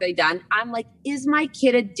work they've done. I'm like, is my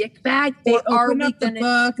kid a dick bag? They open up the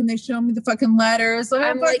book and they show me the fucking letters.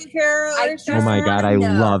 I'm like, oh my God, I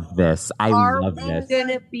love this. I love this.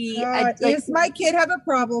 Gonna be is my kid have a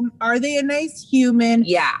problem? Are they a nice human?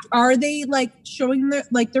 Yeah. Are they like showing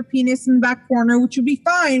their penis in the back corner, which would be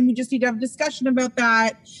fine. We just need to have a discussion about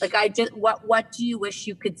that. Like what do you wish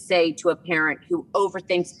you could say to a parent who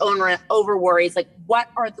overthinks, over worries? Like, what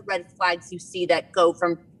are the red flags you see that go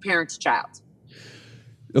from parent to child?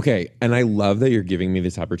 Okay. And I love that you're giving me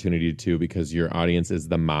this opportunity too, because your audience is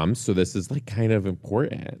the moms. So this is like kind of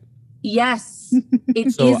important. Yes,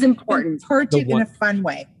 it is important. Important in a fun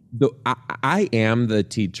way. I am the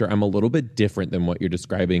teacher. I'm a little bit different than what you're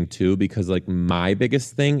describing too, because like my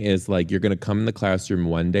biggest thing is like, you're going to come in the classroom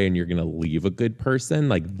one day and you're going to leave a good person.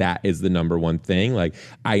 Like that is the number one thing. Like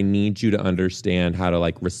I need you to understand how to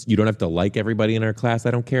like, you don't have to like everybody in our class.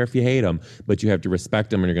 I don't care if you hate them, but you have to respect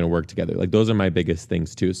them and you're going to work together. Like those are my biggest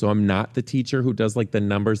things too. So I'm not the teacher who does like the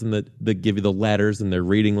numbers and the give you the letters and their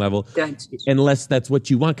reading level, unless that's what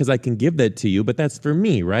you want. Cause I can give that to you, but that's for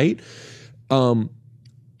me. Right.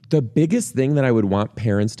 The biggest thing that I would want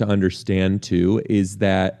parents to understand too is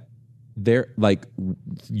that they're like,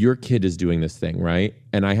 your kid is doing this thing, right?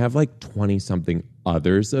 And I have like 20 something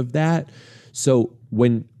others of that. So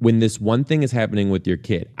when this one thing is happening with your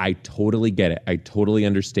kid, I totally get it. I totally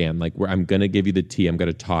understand. Like I'm going to give you the tea. I'm going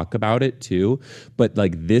to talk about it too. But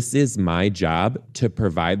like, this is my job to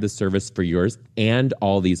provide the service for yours and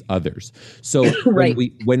all these others. So right.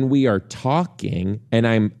 when we are talking and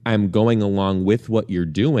I'm going along with what you're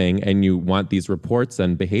doing and you want these reports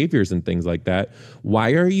and behaviors and things like that,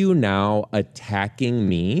 why are you now attacking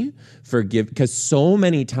me for because so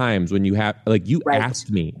many times when you have, like you asked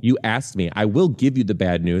me, I will give you the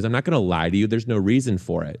bad news. I'm not going to lie to you. There's no reason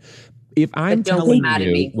for it. If I'm telling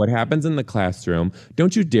you what happens in the classroom,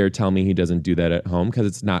 don't you dare tell me he doesn't do that at home because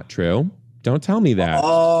it's not true. Don't tell me that.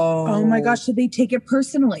 Oh my gosh. So they take it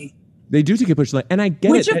personally. They do take it personally. And I get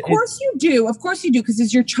it. Which of course you do. Of course you do because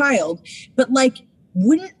it's your child. But like,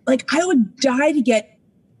 I would die to get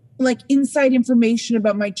like inside information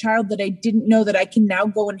about my child that I didn't know that I can now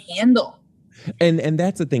go and handle. And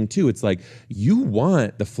that's the thing too. It's like you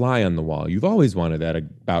want the fly on the wall. You've always wanted that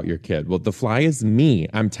about your kid. Well, the fly is me.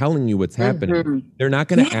 I'm telling you what's happening. Mm-hmm. They're not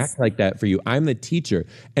going to act like that for you. I'm the teacher.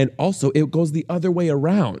 And also it goes the other way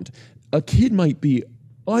around. A kid might be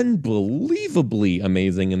unbelievably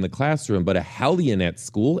amazing in the classroom, but a hellion at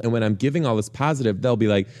school. And when I'm giving all this positive, they'll be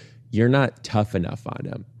like, you're not tough enough on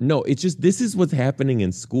him. No, it's just, this is what's happening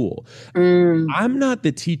in school. I'm not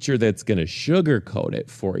the teacher that's going to sugarcoat it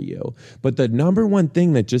for you. But the number one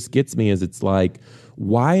thing that just gets me is it's like,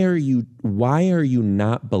 why are you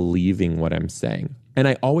not believing what I'm saying? And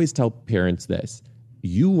I always tell parents this,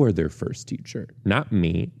 you were their first teacher, not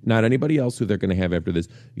me, not anybody else who they're going to have after this.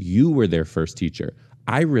 You were their first teacher.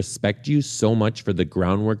 I respect you so much for the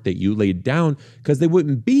groundwork that you laid down because they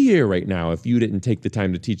wouldn't be here right now if you didn't take the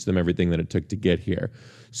time to teach them everything that it took to get here.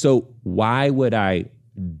 So why would I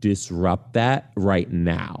disrupt that right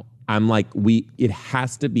now? I'm like, it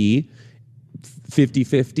has to be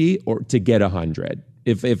 50-50 or to get 100.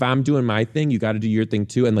 If I'm doing my thing, you got to do your thing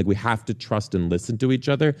too. And like, we have to trust and listen to each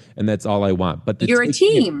other. And that's all I want. But you're a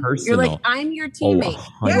team. You're like, I'm your teammate.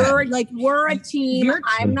 We're a team.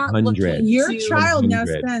 I'm not looking. Your child now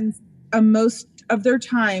spends most of their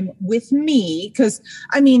time with me. Cause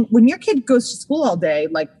I mean, when your kid goes to school all day,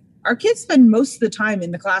 like our kids spend most of the time in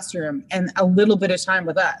the classroom and a little bit of time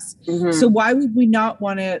with us. Mm-hmm. So why would we not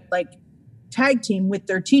want to like tag team with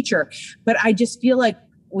their teacher? But I just feel like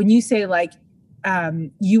when you say like,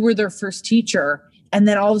 you were their first teacher, and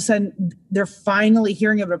then all of a sudden they're finally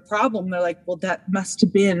hearing of a problem. They're like, well, that must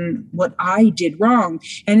have been what I did wrong.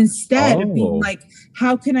 And instead of being like,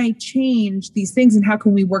 how can I change these things and how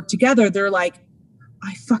can we work together? They're like,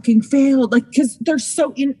 I fucking failed. Like, cause they're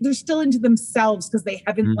still into themselves because they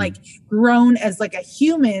haven't like grown as like a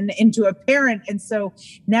human into a parent. And so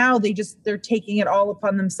now they're taking it all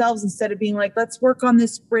upon themselves instead of being like, let's work on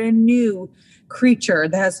this brand new creature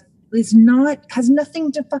that has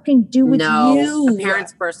nothing to fucking do with you.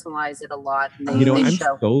 Parents personalize it a lot. I'm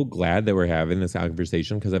so glad that we're having this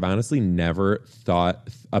conversation because I've honestly never thought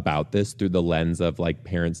about this through the lens of like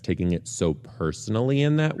parents taking it so personally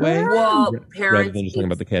in that way. Well, parents, talking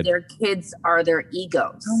about the kid. Their kids are their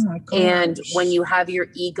egos. Oh my God. And when you have your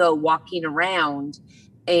ego walking around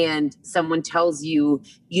and someone tells you,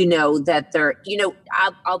 you know, that they're, you know,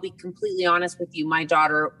 I'll be completely honest with you. My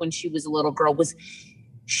daughter, when she was a little girl,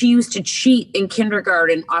 she used to cheat in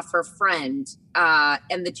kindergarten off her friend.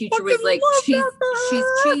 And the teacher was like, she's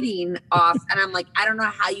cheating off. And I'm like, I don't know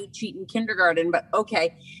how you cheat in kindergarten, but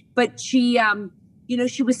okay. But she, you know,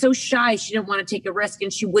 she was so shy. She didn't want to take a risk,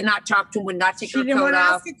 and she would not talk to him, would not take her coat off. She didn't want to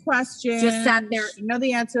ask a question. Just sat there. She didn't know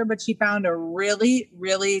the answer, but she found a really,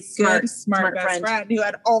 really smart best friend who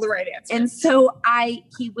had all the right answers. And so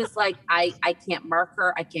he was like, I can't mark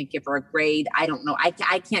her. I can't give her a grade. I don't know. I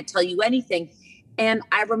can't tell you anything. And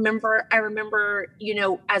I remember, you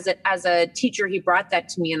know, as a teacher, he brought that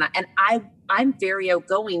to me, and I'm very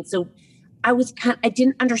outgoing. So I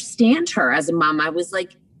didn't understand her as a mom. I was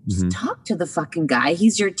like, just talk to the fucking guy.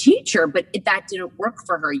 He's your teacher. But that didn't work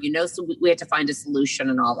for her, you know? So we had to find a solution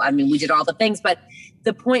and all. I mean, we did all the things. But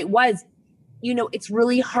the point was, you know, it's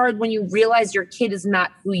really hard when you realize your kid is not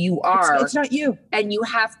who you are. It's not you. And you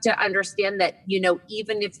have to understand that, you know,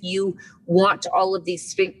 even if you want all of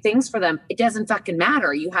these things for them, it doesn't fucking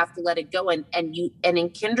matter. You have to let it go. And in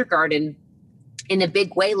kindergarten, in a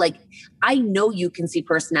big way, like, I know you can see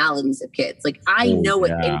personalities of kids. Like, I know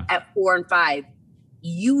it at 4 and 5.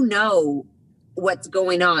 You know what's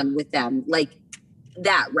going on with them, like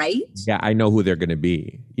that, right? Yeah, I know who they're going to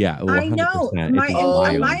be. Yeah, 100%. I know.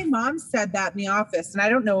 My mom said that in the office, and I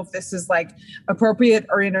don't know if this is like appropriate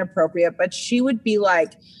or inappropriate, but she would be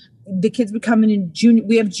like, the kids would come in junior.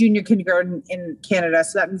 We have junior kindergarten in Canada,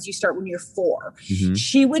 so that means you start when you're 4. Mm-hmm.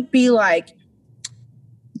 She would be like,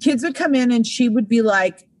 kids would come in, and she would be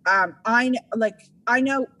like, I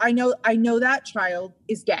know that child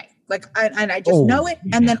is gay. Like, and I just know it.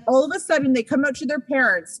 Yeah. And then all of a sudden they come out to their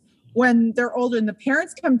parents when they're older, and the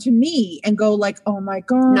parents come to me and go like, oh my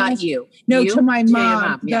God. Not you. No, you? to my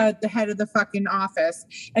mom, the head of the fucking office,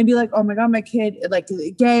 and be like, oh my God, my kid, like,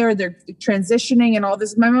 gay, or they're transitioning and all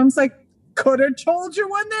this. My mom's like, could have told you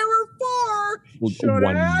when they were 4. Should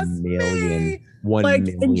have asked me. 1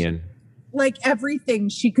 million. Like everything.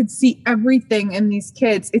 She could see everything in these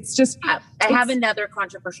kids. It's just. I have another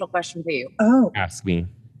controversial question for you. Oh. Ask me.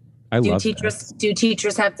 Do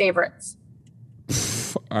teachers have favorites?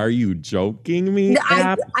 Are you joking me?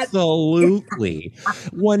 Absolutely.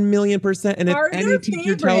 1,000,000%. And if any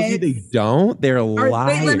teacher tells you they don't, they're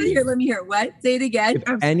lying. Let me hear. What? Say it again.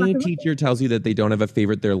 If any teacher tells you that they don't have a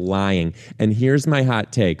favorite, they're lying. And here's my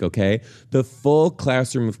hot take, okay? The full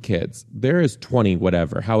classroom of kids, there is 20,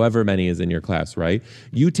 whatever, however many is in your class, right?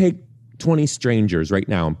 You take 20 strangers right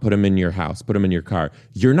now and put them in your house, put them in your car.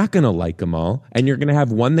 You're not going to like them all, and you're going to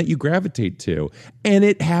have one that you gravitate to. And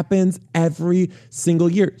it happens every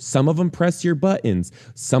single year. Some of them press your buttons.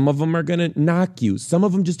 Some of them are going to knock you. Some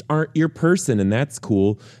of them just aren't your person, and that's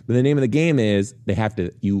cool. But the name of the game is they have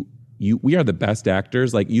to, we are the best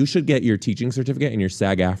actors. Like, you should get your teaching certificate and your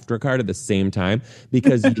SAG-AFTRA card at the same time,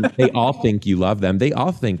 because they all think you love them. They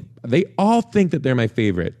all think that they're my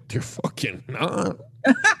favorite. They're fucking not.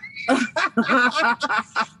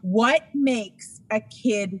 What makes a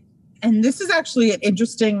kid, and this is actually an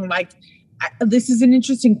interesting, this is an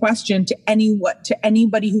interesting question to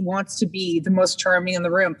anybody who wants to be the most charming in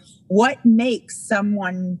the room. What makes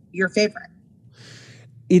someone your favorite?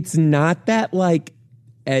 It's not that like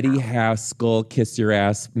Eddie Haskell, kiss your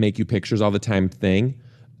ass, make you pictures all the time thing.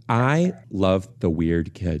 I love the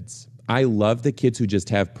weird kids. I love the kids who just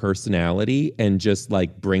have personality and just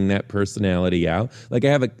like bring that personality out. Like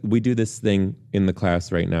we do this thing in the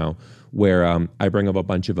class right now where I bring up a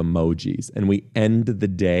bunch of emojis, and we end the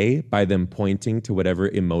day by them pointing to whatever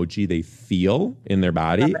emoji they feel in their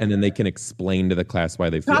body, and then they can explain to the class why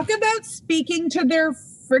they feel. Talk about speaking to their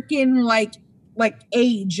freaking like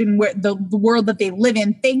age and where the world that they live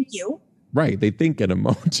in. Thank you. Right. They think in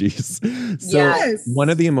emojis. So one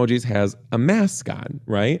of the emojis has a mask on,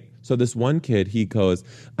 right? So this one kid, he goes,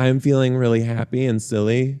 I'm feeling really happy and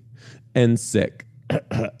silly and sick.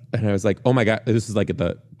 And I was like, oh my God, this is like at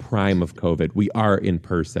the prime of COVID. We are in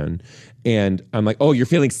person. And I'm like, oh, you're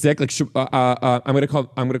feeling sick? Like, I'm going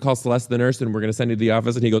to call Celeste, the nurse, and we're going to send you to the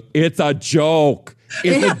office. And he goes, it's a joke.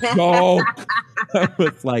 It's a joke. I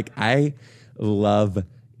was like, I love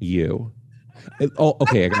you. Oh,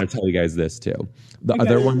 okay. I got to tell you guys this too. The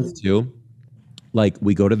other ones too. Like,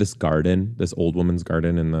 we go to this garden, this old woman's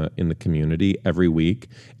garden in the community every week,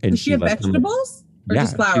 and does she have vegetables or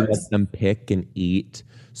just flowers? She lets them pick and eat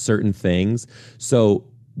certain things. So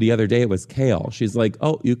the other day it was kale. She's like,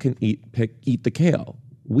 "Oh, you can eat the kale."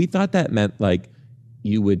 We thought that meant like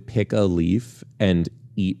you would pick a leaf and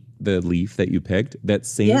eat the leaf that you picked. That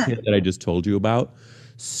same kid that I just told you about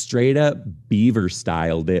straight up beaver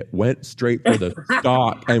styled it, went straight for the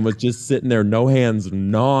stalk and was just sitting there, no hands,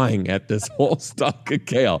 gnawing at this whole stalk of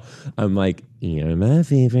kale. I'm like, you're my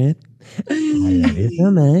favorite. I love you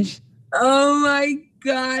so much. Oh my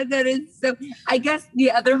God, that is so. I guess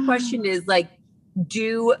the other question is like,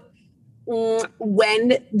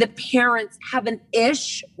 when the parents have an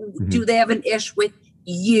ish, do they have an ish with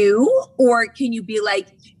you, or can you be like,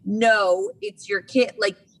 no, it's your kid?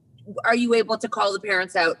 Like, are you able to call the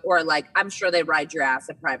parents out, or like, I'm sure they ride your ass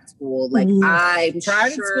at private school. Like, I'm private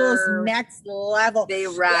sure school is next level. They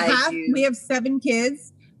ride you. We have 7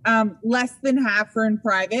 kids. Less than half are in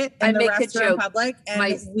private, and the rest are in public.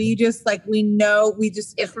 And we just like, we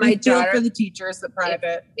just if my daughter for the teachers at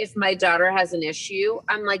private. If my daughter has an issue,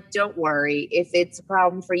 I'm like, don't worry. If it's a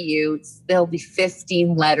problem for you, there'll be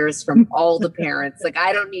 15 letters from all the parents. Like,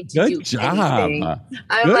 I don't need to do anything.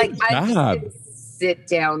 I'm just gonna sit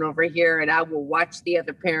down over here and I will watch the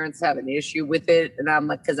other parents have an issue with it. And I'm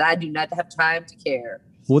like, because I do not have time to care.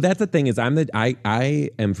 Well, that's the thing is I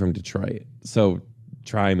am from Detroit, so.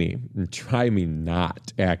 Try me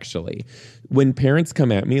not, actually. When parents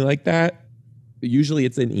come at me like that, usually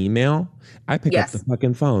it's an email. I pick up the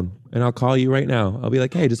fucking phone and I'll call you right now. I'll be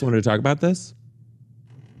like, hey, just wanted to talk about this.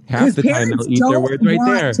 Half the time they'll eat their words right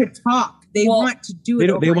there. To talk. They want to do it.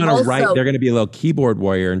 They want to write. They're going to be a little keyboard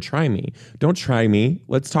warrior and try me. Don't try me.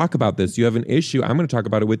 Let's talk about this. You have an issue. I'm going to talk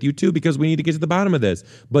about it with you too, because we need to get to the bottom of this.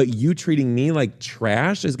 But you treating me like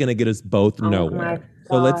trash is going to get us both nowhere.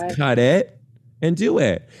 So let's cut it. And do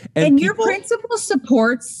it. And your principal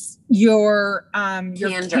supports your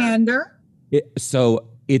candor. So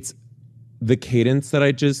it's the cadence that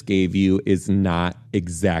I just gave you is not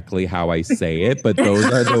exactly how I say it, but those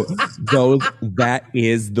are that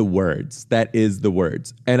is the words. That is the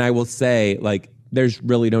words. And I will say, like, there's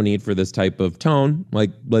really no need for this type of tone. Like,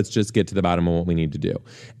 let's just get to the bottom of what we need to do.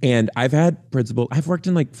 And I've worked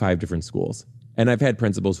in like 5 different schools. And I've had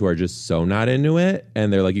principals who are just so not into it.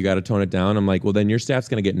 And they're like, you got to tone it down. I'm like, well, then your staff's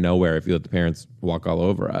going to get nowhere if you let the parents walk all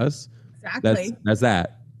over us. Exactly.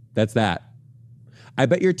 That's that. I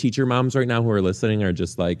bet your teacher moms right now who are listening are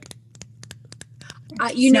just like.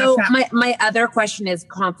 My other question is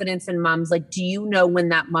confidence in moms. Like, do you know when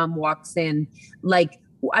that mom walks in, like,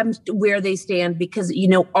 where they stand? Because,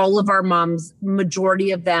 all of our moms,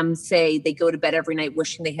 majority of them say they go to bed every night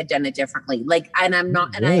wishing they had done it differently. Like, and I'm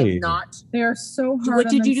not, and I am not. They're so hard. What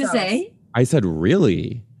did you just say? I said,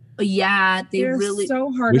 really? Yeah, they're really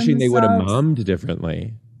so hard. Wishing they would have mommed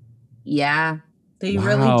differently. Yeah, they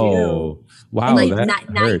really do. Wow, like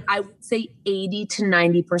I would say 80 to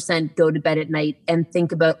 90% go to bed at night and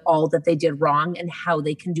think about all that they did wrong and how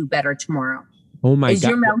they can do better tomorrow. Oh my God.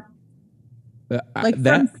 Your mouth?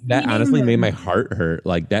 That honestly made my heart hurt.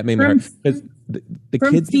 Like, that made my heart, because the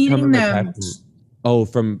kids feeding them.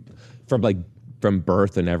 From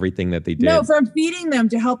birth and everything that they did. No, from feeding them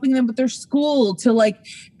to helping them with their school to like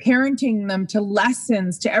parenting them to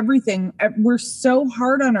lessons to everything. We're so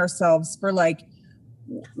hard on ourselves for like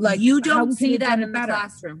you don't see that in the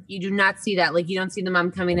classroom. You do not see that. Like, you don't see the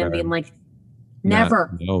mom coming in and being like,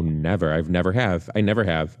 never. No, never. I never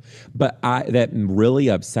have. But that really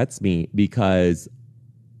upsets me, because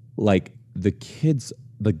like the kids,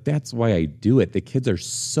 like, that's why I do it. The kids are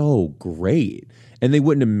so great. And they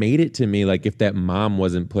wouldn't have made it to me like if that mom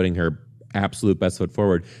wasn't putting her absolute best foot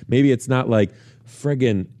forward. Maybe it's not like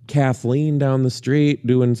friggin' Kathleen down the street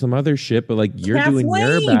doing some other shit, but like you're doing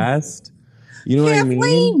your best. You know what I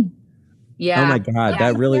mean? Yeah. Oh my God,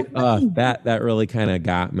 that really that really kind of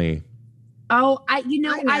got me. Oh, I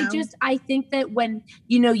think that when,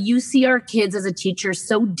 you see our kids as a teacher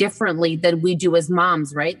so differently than we do as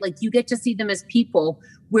moms, right? Like, you get to see them as people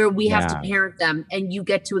where we have to parent them and you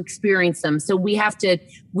get to experience them. So we have to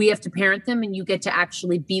parent them and you get to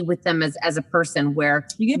actually be with them as a person, where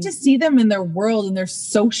you get to see them in their world, in their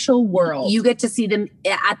social world. You get to see them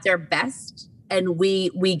at their best. And we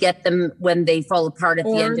get them when they fall apart at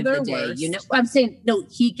the end of the day. Worst. I'm saying, no,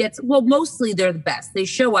 mostly they're the best. They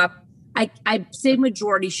show up. I say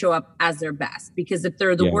majority show up as their best, because if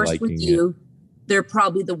they're the worst with you, they're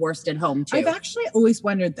probably the worst at home too. I've actually always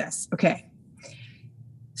wondered this. Okay.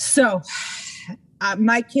 So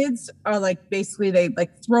my kids are like, basically they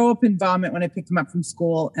like throw up and vomit when I pick them up from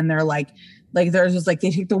school. And they're like they're just like,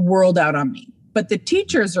 they take the world out on me. But the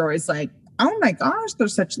teachers are always like, oh my gosh, they're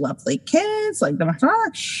such lovely kids. Like,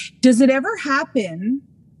 does it ever happen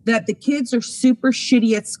that the kids are super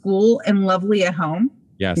shitty at school and lovely at home?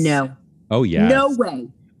 Yes. No. Oh, yes. No way.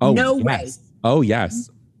 Oh, no yes. way. Oh, yes.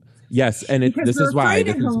 Yes. And this is why.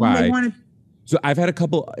 So I've had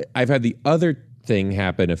the other thing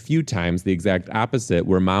happen a few times, the exact opposite,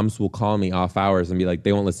 where moms will call me off hours and be like,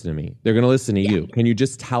 they won't listen to me. They're going to listen to you. Can you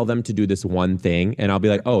just tell them to do this one thing? And I'll be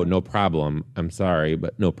like, oh, no problem. I'm sorry,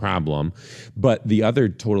 but no problem. But the other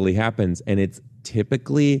totally happens. And it's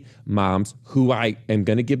typically moms who I am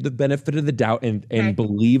going to give the benefit of the doubt and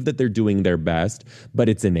believe that they're doing their best, but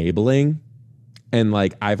it's enabling. And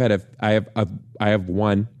like, I have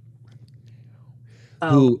one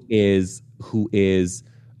who is,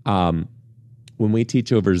 when we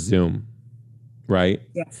teach over Zoom, right?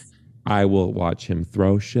 Yes. I will watch him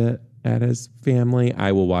throw shit at his family.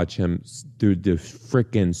 I will watch him through the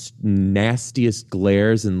freaking nastiest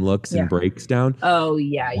glares and looks and breaks down. Oh,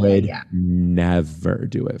 yeah, Would never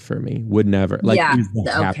do it for me. Would never. Like, he's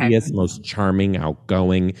the happiest, most charming,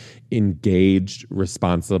 outgoing, engaged,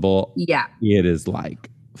 responsible. Yeah. It is like...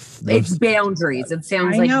 It's boundaries. It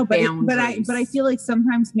sounds like boundaries. But I feel like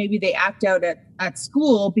sometimes maybe they act out at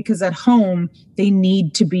school because at home they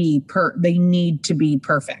need to be perfect.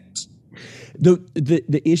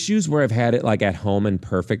 The issues where I've had it like at home and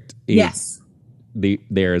perfect is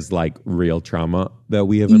there's like real trauma that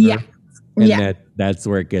we have unearthed. And that's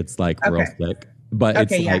where it gets like real sick. But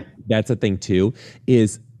it's like that's a thing too,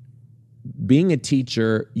 is being a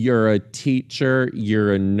teacher, you're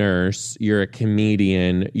a nurse, you're a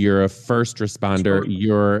comedian, you're a first responder,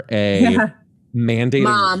 you're a mandated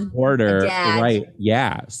mom, reporter, right?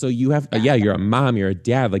 Yeah. So you have, you're a mom, you're a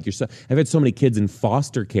dad. Like I've had so many kids in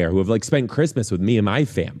foster care who have like spent Christmas with me and my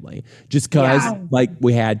family just because like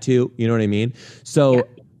we had to, you know what I mean? So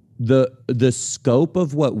the scope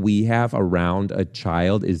of what we have around a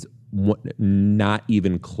child is not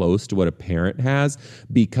even close to what a parent has,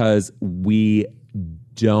 because we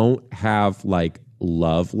don't have like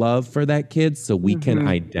love for that kid. So we can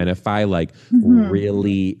identify like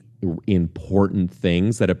really important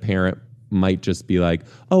things that a parent might just be like,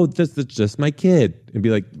 oh, this is just my kid. And be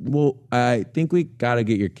like, well, I think we got to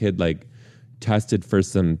get your kid like tested for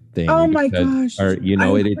some things. Oh my gosh. Or,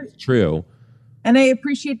 it's true. And I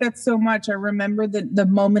appreciate that so much. I remember the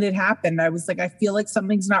moment it happened, I was like, I feel like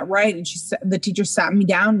something's not right. And the teacher sat me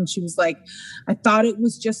down and she was like, I thought it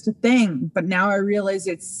was just a thing, but now I realize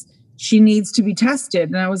she needs to be tested.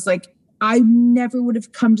 And I was like, I never would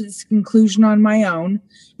have come to this conclusion on my own.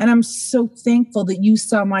 And I'm so thankful that you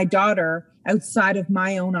saw my daughter outside of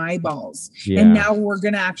my own eyeballs. Yeah. And now we're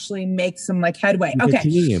going to actually make some like headway. It's a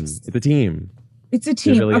team. It's a team. It's a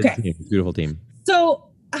team. Really okay. It's a beautiful team. So,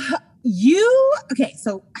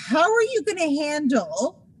 so how are you going to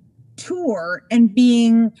handle tour and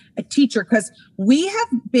being a teacher? Because we have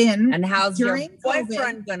been, and how's your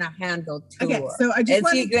boyfriend going to handle tour? Okay, so I just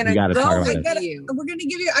is he going to go with you? I'm going to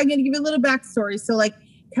give you a little backstory. So like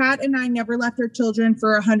Kat and I never left our children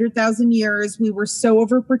for 100,000 years. We were so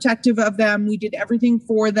overprotective of them. We did everything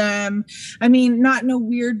for them. I mean, not in a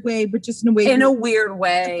weird way, but just in a way. We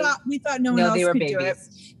thought no one else could do it.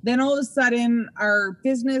 Then all of a sudden our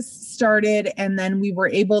business started, and then they were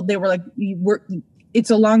like, it's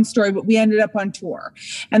a long story, but we ended up on tour,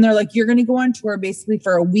 and they're like, you're going to go on tour basically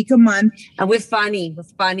for a week, a month. And with Funny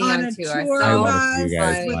on tour.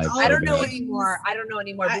 I don't know anymore.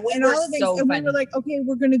 But we were so funny. We were like, okay,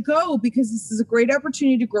 we're going to go because this is a great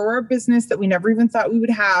opportunity to grow our business that we never even thought we would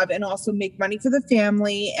have, and also make money for the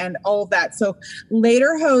family and all of that. So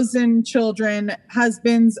later hosen children,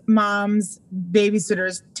 husbands, moms,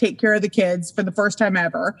 babysitters take care of the kids for the first time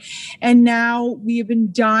ever. And now we have been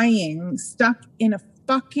dying, stuck in a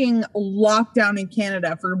fucking lockdown in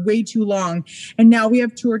Canada for way too long. And now we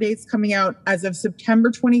have tour dates coming out as of September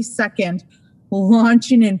 22nd,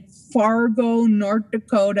 launching in Fargo, North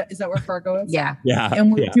Dakota. Is that where Fargo is? Yeah.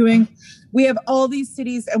 And we have all these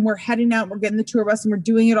cities, and we're heading out, we're getting the tour bus, and we're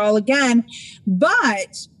doing it all again.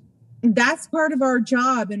 But that's part of our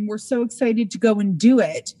job, and we're so excited to go and do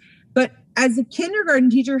it. But as a kindergarten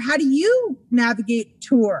teacher, how do you navigate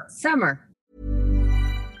tour? Summer.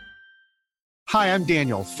 Hi, I'm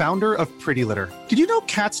Daniel, founder of Pretty Litter. Did you know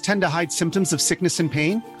cats tend to hide symptoms of sickness and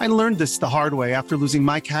pain? I learned this the hard way after losing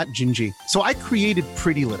my cat, Gingy. So I created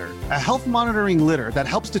Pretty Litter, a health monitoring litter that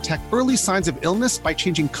helps detect early signs of illness by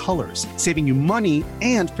changing colors, saving you money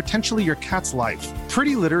and potentially your cat's life.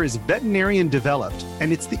 Pretty Litter is veterinarian developed,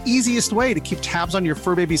 and it's the easiest way to keep tabs on your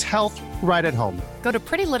fur baby's health right at home. Go to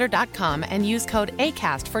prettylitter.com and use code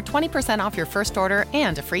ACAST for 20% off your first order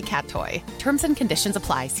and a free cat toy. Terms and conditions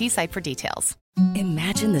apply. See site for details.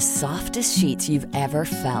 Imagine the softest sheets you've ever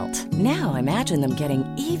felt. Now imagine them getting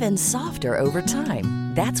even softer over time.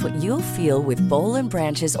 That's what you'll feel with Boll &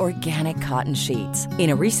 Branch's organic cotton sheets. In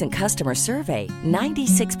a recent customer survey,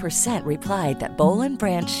 96% replied that Boll &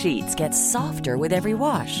 Branch sheets get softer with every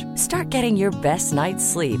wash. Start getting your best night's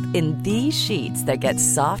sleep in these sheets that get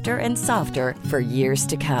softer and softer for years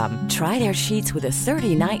to come. Try their sheets with a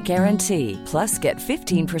 30-night guarantee. Plus, get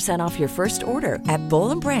 15% off your first order at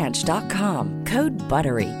bollandbranch.com. Code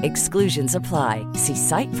BUTTERY. Exclusions apply. See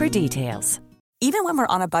site for details. Even when we're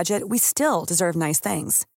on a budget, we still deserve nice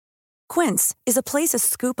things. Quince is a place to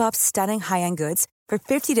scoop up stunning high-end goods for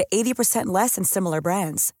 50 to 80% less than similar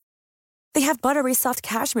brands. They have buttery soft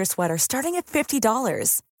cashmere sweaters starting at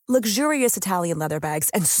 $50, luxurious Italian leather bags,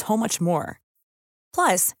 and so much more.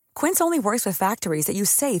 Plus, Quince only works with factories that use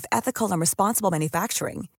safe, ethical, and responsible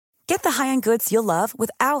manufacturing. Get the high-end goods you'll love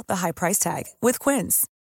without the high price tag with Quince.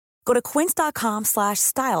 Go to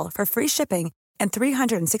quince.com/style for free shipping and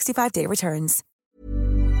 365-day returns.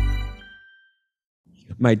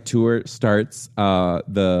 My tour starts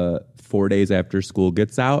the 4 days after school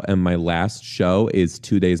gets out, and my last show is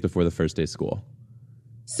 2 days before the first day of school.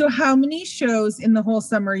 So how many shows in the whole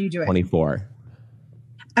summer are you doing? 24.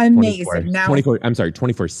 Amazing. 24. Now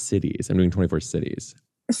 24 cities. I'm doing 24 cities.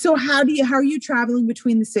 So how are you traveling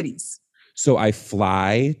between the cities? So I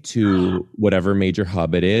fly to whatever major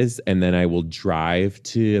hub it is, and then I will drive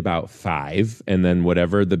to about 5, and then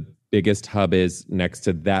whatever the biggest hub is next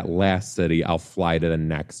to that last city, I'll fly to the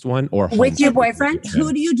next one. Or with your boyfriend?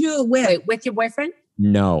 Who do you do it with? Wait, with your boyfriend?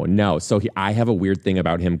 No. So I have a weird thing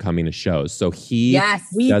about him coming to shows. So he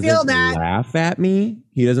feel that. laugh at me.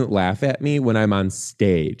 He doesn't laugh at me when I'm on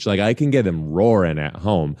stage. Like, I can get him roaring at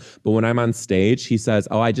home, but when I'm on stage, he says,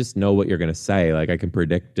 "Oh, I just know what you're gonna say. Like, I can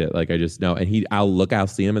predict it. Like, I just know." And I'll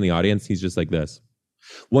see him in the audience. He's just like this.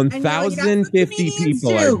 1,050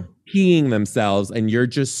 people are peeing themselves, and you're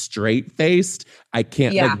just straight faced. I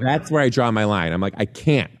can't. Yeah. Like, that's where I draw my line. I'm like, I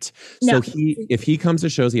can't. No. So if he comes to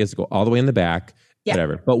shows, he has to go all the way in the back. Yeah.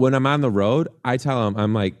 Whatever. But when I'm on the road, I tell him,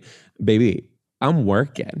 I'm like, baby, I'm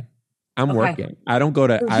working. Working. I don't go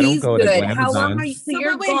to good. Glamazon. How long are you?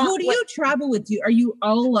 So wait, who do you travel with? Are you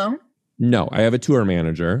all alone? No, I have a tour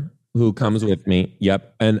manager who comes with me.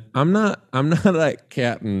 Yep. And I'm not like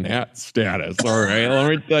cat and hat status. All right. Let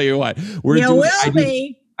me tell you what.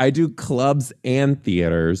 I do clubs and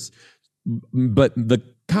theaters, but the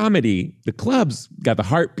clubs got the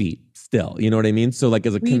heartbeat still. You know what I mean? So like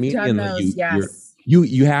as a comedian, done those, yes.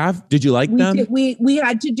 you have? Did you like them? We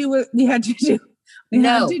had to do a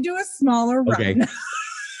smaller run. Okay.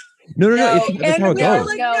 No. That's how it goes.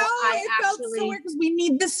 Like, it felt so weird because we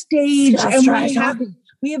need the stage and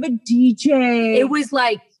we have a DJ. It was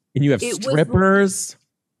like, and you have strippers.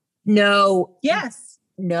 No. Yes.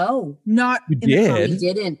 No. Not. You did. We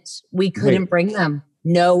didn't. We couldn't bring them.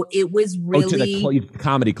 No, it was really to the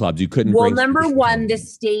comedy clubs. You couldn't. Well, bring number one, the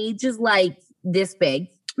stage is like this big,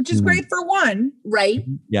 which is great for one, right?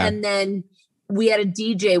 Yeah. And then we had a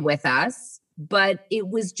DJ with us, but it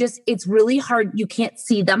was it's really hard. You can't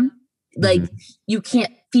see them. Like you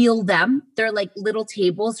can't feel them. They're like little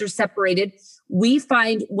tables. They're separated. We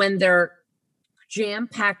find when they're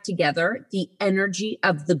jam-packed together, the energy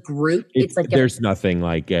of the group, it's like there's nothing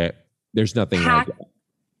like it. There's nothing like it.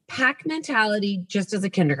 Pack mentality, just as a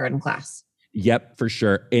kindergarten class. Yep, for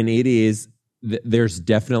sure. And it is, there's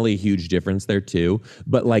definitely a huge difference there too.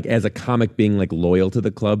 But like as a comic being like loyal to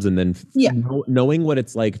the clubs and then knowing what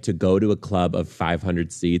it's like to go to a club of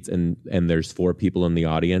 500 seats and there's 4 people in the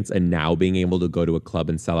audience, and now being able to go to a club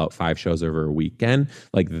and sell out 5 shows over a weekend,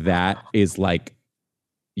 like that is like,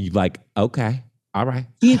 okay, all right.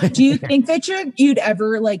 Do you think that you'd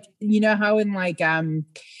ever like, you know how in like,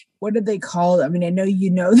 what do they call it? I mean, I know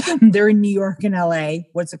you know them. They're in New York and LA.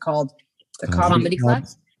 What's it called? The comedy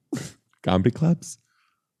clubs? Comedy clubs?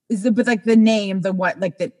 Is it, but like the name, the what,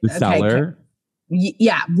 like the Cellar?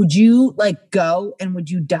 Yeah. Would you like go and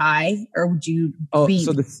would you die or would you be?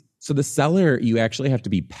 So the Cellar, you actually have to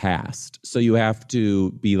be passed. So you have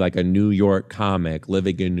to be like a New York comic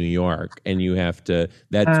living in New York, and you have to,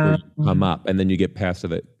 that's where you come up, and then you get passed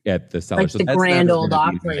at the Cellar. Like so the that's Grand Ole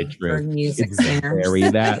Opry for music singers.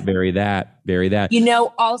 Very that. You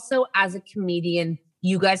know, also as a comedian,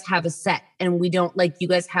 you guys have a set, and we don't, like, you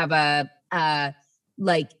guys have a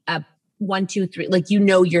 1, 2, 3, like, you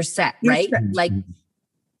know your set, right? Like,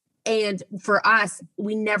 and for us,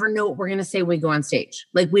 we never know what we're going to say when we go on stage.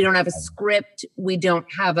 Like, we don't have a script. We don't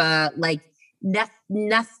have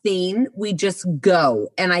nothing. We just go.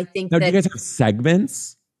 And I think now, do you guys have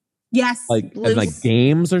segments? Yes. Like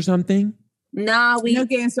games or something? No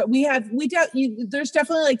games, but there's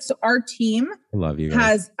definitely like, so our team I love you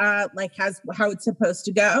guys. has how it's supposed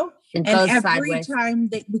to go. And every sideways. time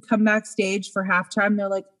we come backstage for halftime, they're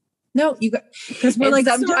like, no, you got, because we're and like,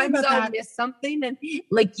 sometimes I'll miss something, and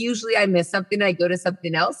like usually I miss something, I go to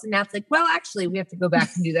something else, and that's like, well, actually, we have to go back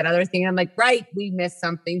and do that other thing. And I'm like, right, we missed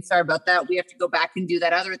something. Sorry about that. We have to go back and do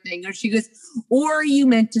that other thing. Or she goes, or you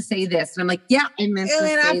meant to say this, and I'm like, yeah, I meant to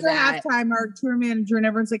say after that. halftime, our tour manager and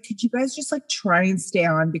everyone's like, could you guys just like try and stay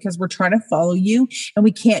on because we're trying to follow you, and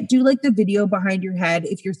we can't do like the video behind your head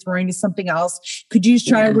if you're throwing to something else. Could you just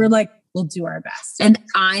try? We're like, we'll do our best. And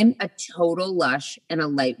I'm a total lush and a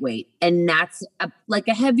lightweight. And that's like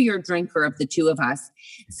a heavier drinker of the two of us.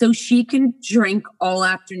 So she can drink all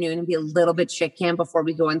afternoon and be a little bit shit canned before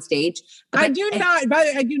we go on stage. I do not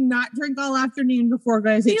drink all afternoon before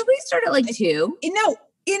going on stage. We start at like 2. No,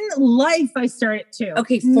 in life I start at 2.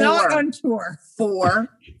 Okay, 4. Not on tour. 4.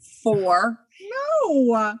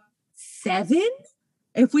 No. 7?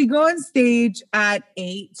 If we go on stage at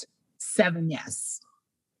 8, 7, yes.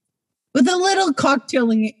 With a little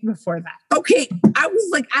cocktailing before that. Okay. I was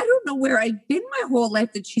like, I don't know where I've been my whole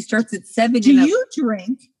life that she starts at 7. Do you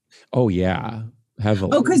drink? Oh, yeah.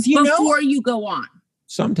 Heavily. Oh, because before you go on.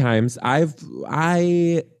 Sometimes I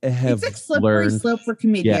have it's a slippery slope for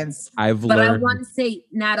comedians. Yeah, but I want to say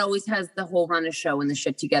Nat always has the whole run of show and the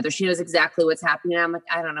shit together. She knows exactly what's happening. I'm like,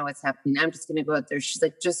 I don't know what's happening. I'm just going to go out there. She's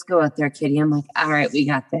like, just go out there, Kitty. I'm like, all right, we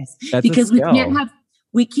got this. That's because we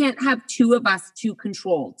can't have two of us too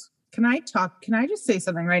controlled. Can I just say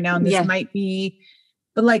something right now? And this might be,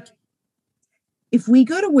 but like, if we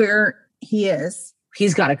go to where he is,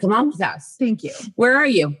 he's got to come on with us. Thank you. Where are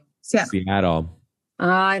you? Seattle.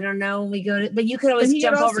 I don't know. We go to, but you could always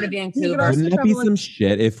jump over to Vancouver. Wouldn't that be some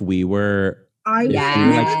shit if we were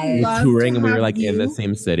touring and we were like in the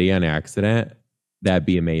same city on accident? That'd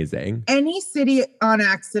be amazing. Any city on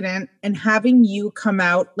accident and having you come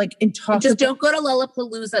out like and talk. Just don't go to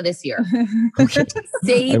Lollapalooza this year.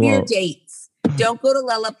 Save your dates. Don't go to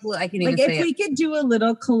Lollapalooza. I can even say if we could do a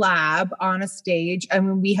little collab on a stage. I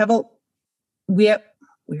mean, we have weirdos.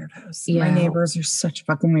 Yeah. My neighbors are such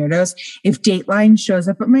fucking weirdos. If Dateline shows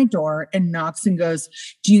up at my door and knocks and goes,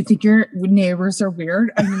 "Do you think your neighbors are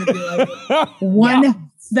weird?" I'm going to be like,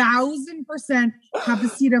 1,000% have a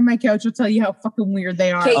seat on my couch. I'll tell you how fucking weird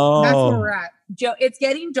they are. Okay, that's where we're at. Joe, it's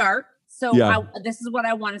getting dark. So this is what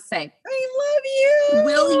I want to say. I love you.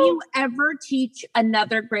 Will you ever teach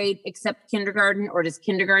another grade except kindergarten, or does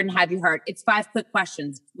kindergarten have your heart? It's 5 quick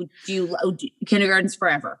questions. Kindergarten's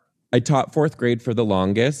forever. I taught 4th grade for the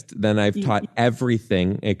longest. Then I've taught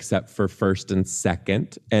everything except for 1st and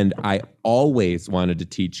 2nd. And I always wanted to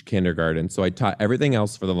teach kindergarten. So I taught everything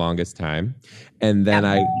else for the longest time. And then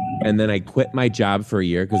I quit my job for a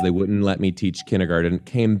year because they wouldn't let me teach kindergarten.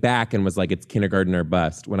 Came back and was like, it's kindergarten or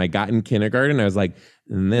bust. When I got in kindergarten, I was like,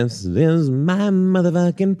 this is my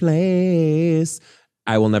motherfucking place.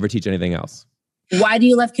 I will never teach anything else. Why do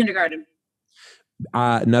you love kindergarten?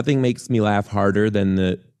 Nothing makes me laugh harder than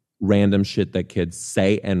the random shit that kids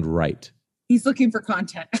say and write. He's looking for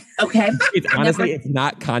content. Okay. It's honestly, it's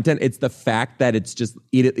not content. It's the fact that it's just,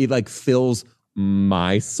 it like fills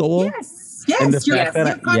my soul. Yes. And the fact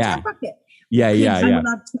that bucket.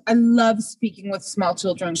 I love speaking with small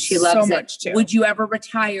children. She loves so much too. Would you ever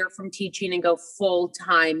retire from teaching and go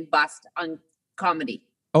full-time bust on comedy?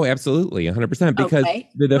 Oh, absolutely. 100%. Because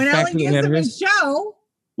the fact of the matter is, show.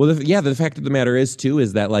 Well, the fact of the matter is, too,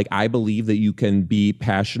 is that like I believe that you can be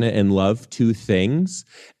passionate and love 2 things,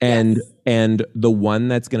 and the one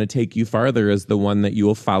that's going to take you farther is the one that you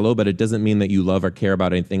will follow. But it doesn't mean that you love or care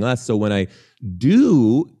about anything less. So when I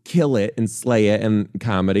do kill it and slay it in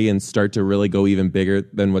comedy and start to really go even bigger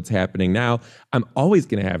than what's happening now, I'm always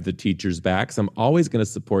going to have the teachers' backs. I'm always going to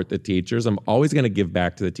support the teachers. I'm always going to give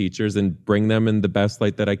back to the teachers and bring them in the best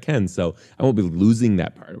light that I can. So I won't be losing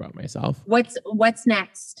that part about myself. What's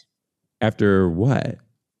next? After what?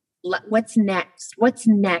 What's next? What's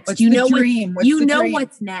next? What's the dream?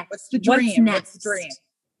 What's next? What's the dream? What's next? What's the dream?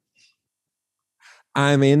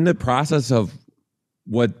 I'm in the process of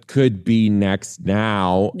what could be next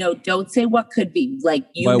now. No, don't say what could be. Like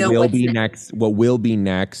what will be next. What will be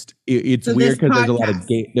next? It's weird because there's a lot of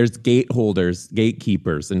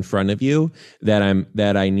gatekeepers in front of you that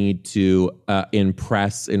I need to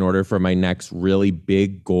impress in order for my next really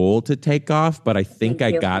big goal to take off. But I think I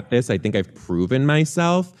got this. I think I've proven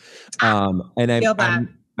myself. And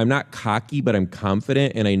I'm not cocky, but I'm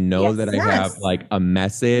confident, and I know that I have like a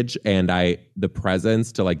message and the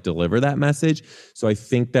presence to like deliver that message. So I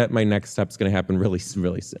think that my next step's going to happen really,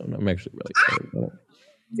 really soon. I'm actually really excited about it.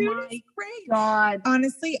 Dude, my God.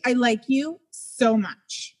 Honestly, I like you so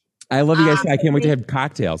much. I love you guys. I can't wait to have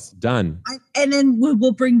cocktails. Done. And then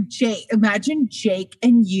we'll bring Jake. Imagine Jake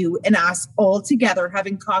and you and us all together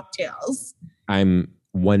having cocktails. I'm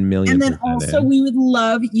 1 million. And then also we would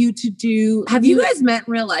love you to do. Have you guys met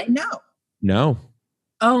in real life? No.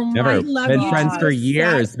 Oh my! Never. love Been you. friends for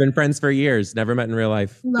years. Been friends for years. Never met in real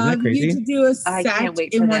life. Isn't that Love crazy? you to do a I set can't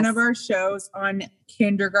wait in for one this. of our shows on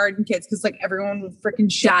kindergarten kids because like everyone would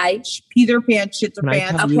freaking pee their pants, shit their Can I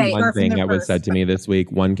pants. tell you one thing that was said to me this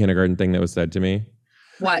week? One kindergarten thing that was said to me.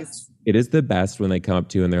 What? It is the best when they come up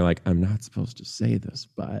to you and they're like, I'm not supposed to say this,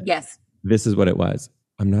 but Yes. This is what it was.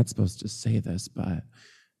 I'm not supposed to say this, but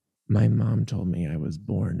my mom told me I was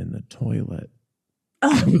born in the toilet.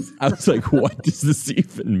 I was like, what does this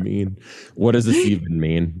even mean? What does this even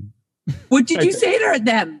mean? What did you say to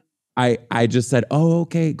them? I just said, oh,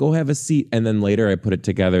 okay, go have a seat. And then later I put it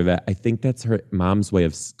together that I think that's her mom's way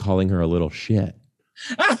of calling her a little shit.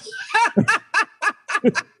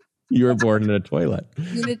 You were born in a toilet.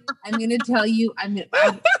 I'm gonna tell you.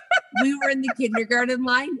 We were in the kindergarten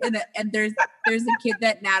line, and there's a kid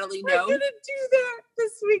that Natalie knows. I'm gonna do that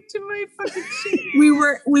this week to my fucking shit. We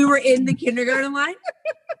were in the kindergarten line,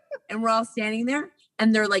 and we're all standing there,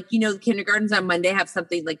 and they're like, the kindergartens on Monday have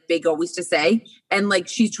something like big always to say, and like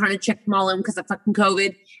she's trying to check them all in because of fucking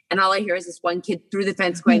COVID, and all I hear is this one kid through the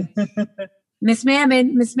fence going, Miss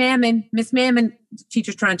Mammon, Miss Mammon, Miss Mammon. The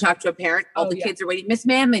teacher's trying to talk to a parent. All the kids are waiting. Miss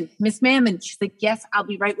Mammon, Miss Mammon. She's like, yes, I'll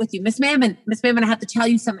be right with you. Miss Mammon, I have to tell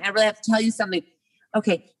you something. I really have to tell you something.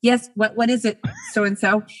 Okay, yes, what is it?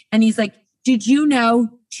 So-and-so. And he's like, did you know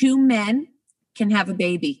 2 men can have a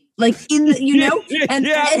baby? Like in the,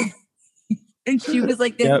 and she was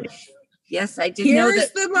like, yes, I did know that.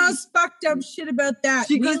 Here's the most fucked up shit about that.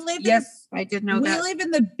 She goes, I did know that. We live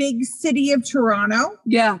in the big city of Toronto.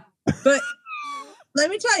 Yeah. But let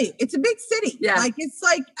me tell you, it's a big city. Yeah. Like, it's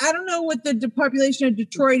like, I don't know what the population of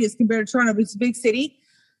Detroit is compared to Toronto, but it's a big city.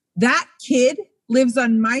 That kid lives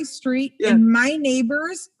on my street and my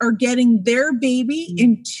neighbors are getting their baby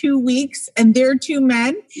in 2 weeks and they're 2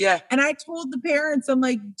 men. Yeah. And I told the parents, I'm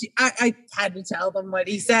like, I had to tell them what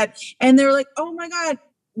he said. And they're like, oh my God,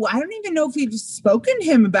 well, I don't even know if we've spoken to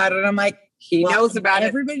him about it. I'm like, he knows about it.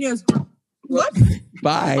 Everybody knows. What?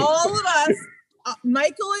 Bye. All of us.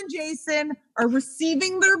 Michael and Jason are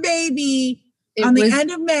receiving their baby on the end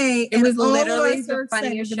of May. It was literally the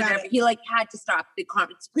funniest shit ever. He had to stop the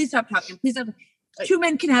comments. Please stop talking. Please stop. 2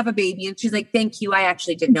 men can have a baby. And she's like, thank you. I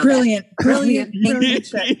actually did know Brilliant. that. Brilliant.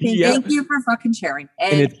 Thank you for fucking sharing.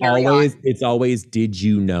 And it's always, did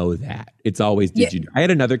you know that? It's always, did you know? I had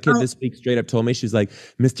another kid this week straight up told me, she's like,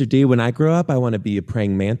 Mr. D, when I grow up, I want to be a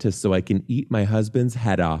praying mantis so I can eat my husband's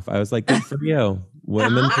head off. I was like, good for you.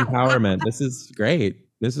 Women's empowerment. This is great.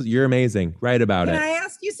 You're amazing. Right about it. Can I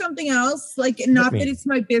ask you something else? Like, not that it's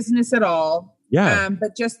my business at all. Yeah.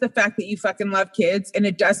 But just the fact that you fucking love kids, and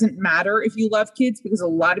it doesn't matter if you love kids, because a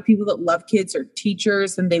lot of people that love kids are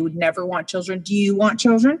teachers and they would never want children. Do you want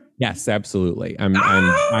children? Yes, absolutely.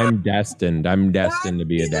 I'm destined. I'm destined to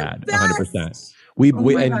be a dad. 100%.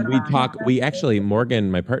 Morgan,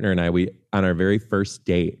 my partner, and I, on our very first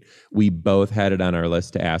date, we both had it on our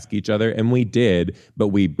list to ask each other, and we did, but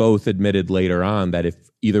we both admitted later on that if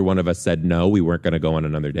either one of us said no, we weren't going to go on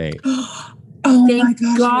another date. Thank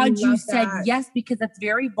God you said yes, because that's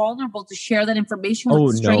very vulnerable to share that information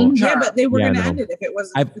with a stranger. Yeah, but they were going to end it if it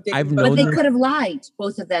wasn't. But they could have lied,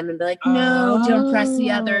 both of them, and be like, no, to impress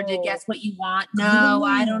the other, to guess what you want. No,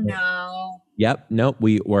 I don't know. Yep. Nope.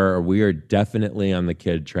 We are definitely on the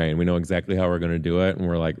kid train. We know exactly how we're going to do it, and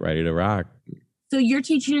we're like ready to rock. So you're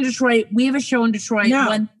teaching in Detroit. We have a show in Detroit.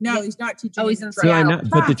 No, he's not teaching. Oh, he's in No, Seattle. I'm not,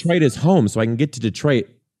 but Detroit is home, so I can get to Detroit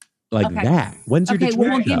that. When's your Detroit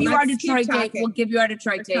we'll show? give you our Detroit date. We'll give you our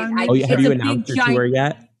Detroit date. Have you announced your tour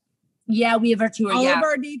yet? Yeah, we have our tour. All of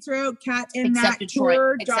our dates are out. Cat and Except that Detroit.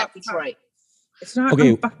 tour. Except Detroit. It's not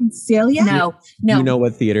on fucking sale yet. No. You know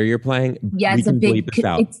what theater you're playing? Yeah, it's a big.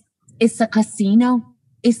 It's a casino.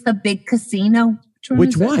 It's the big casino.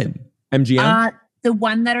 Which one? MGM. The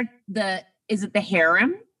one is it the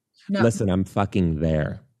Harem? No. Listen, I'm fucking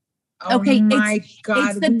there. Okay, oh my God.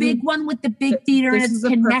 It's the big one with the big theater, and it's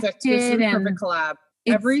connected. This is a perfect collab.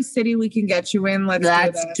 Every city we can get you in,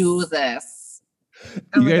 let's do this.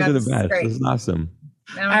 You guys are the best. This is awesome.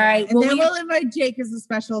 All right. And then we'll invite Jake as a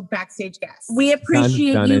special backstage guest. We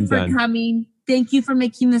appreciate you for coming. Thank you for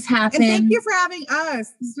making this happen. And thank you for having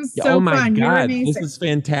us. This was so fun. Oh my You're God, amazing. this is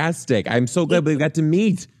fantastic. I'm so glad we got to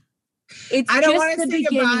meet. It's I don't just want to the say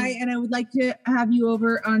beginning. goodbye, and I would like to have you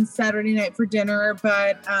over on Saturday night for dinner.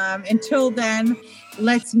 But until then,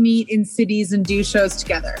 let's meet in cities and do shows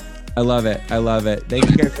together. I love it. Thank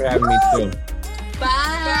you guys for having me too.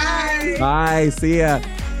 Bye. Bye. See ya.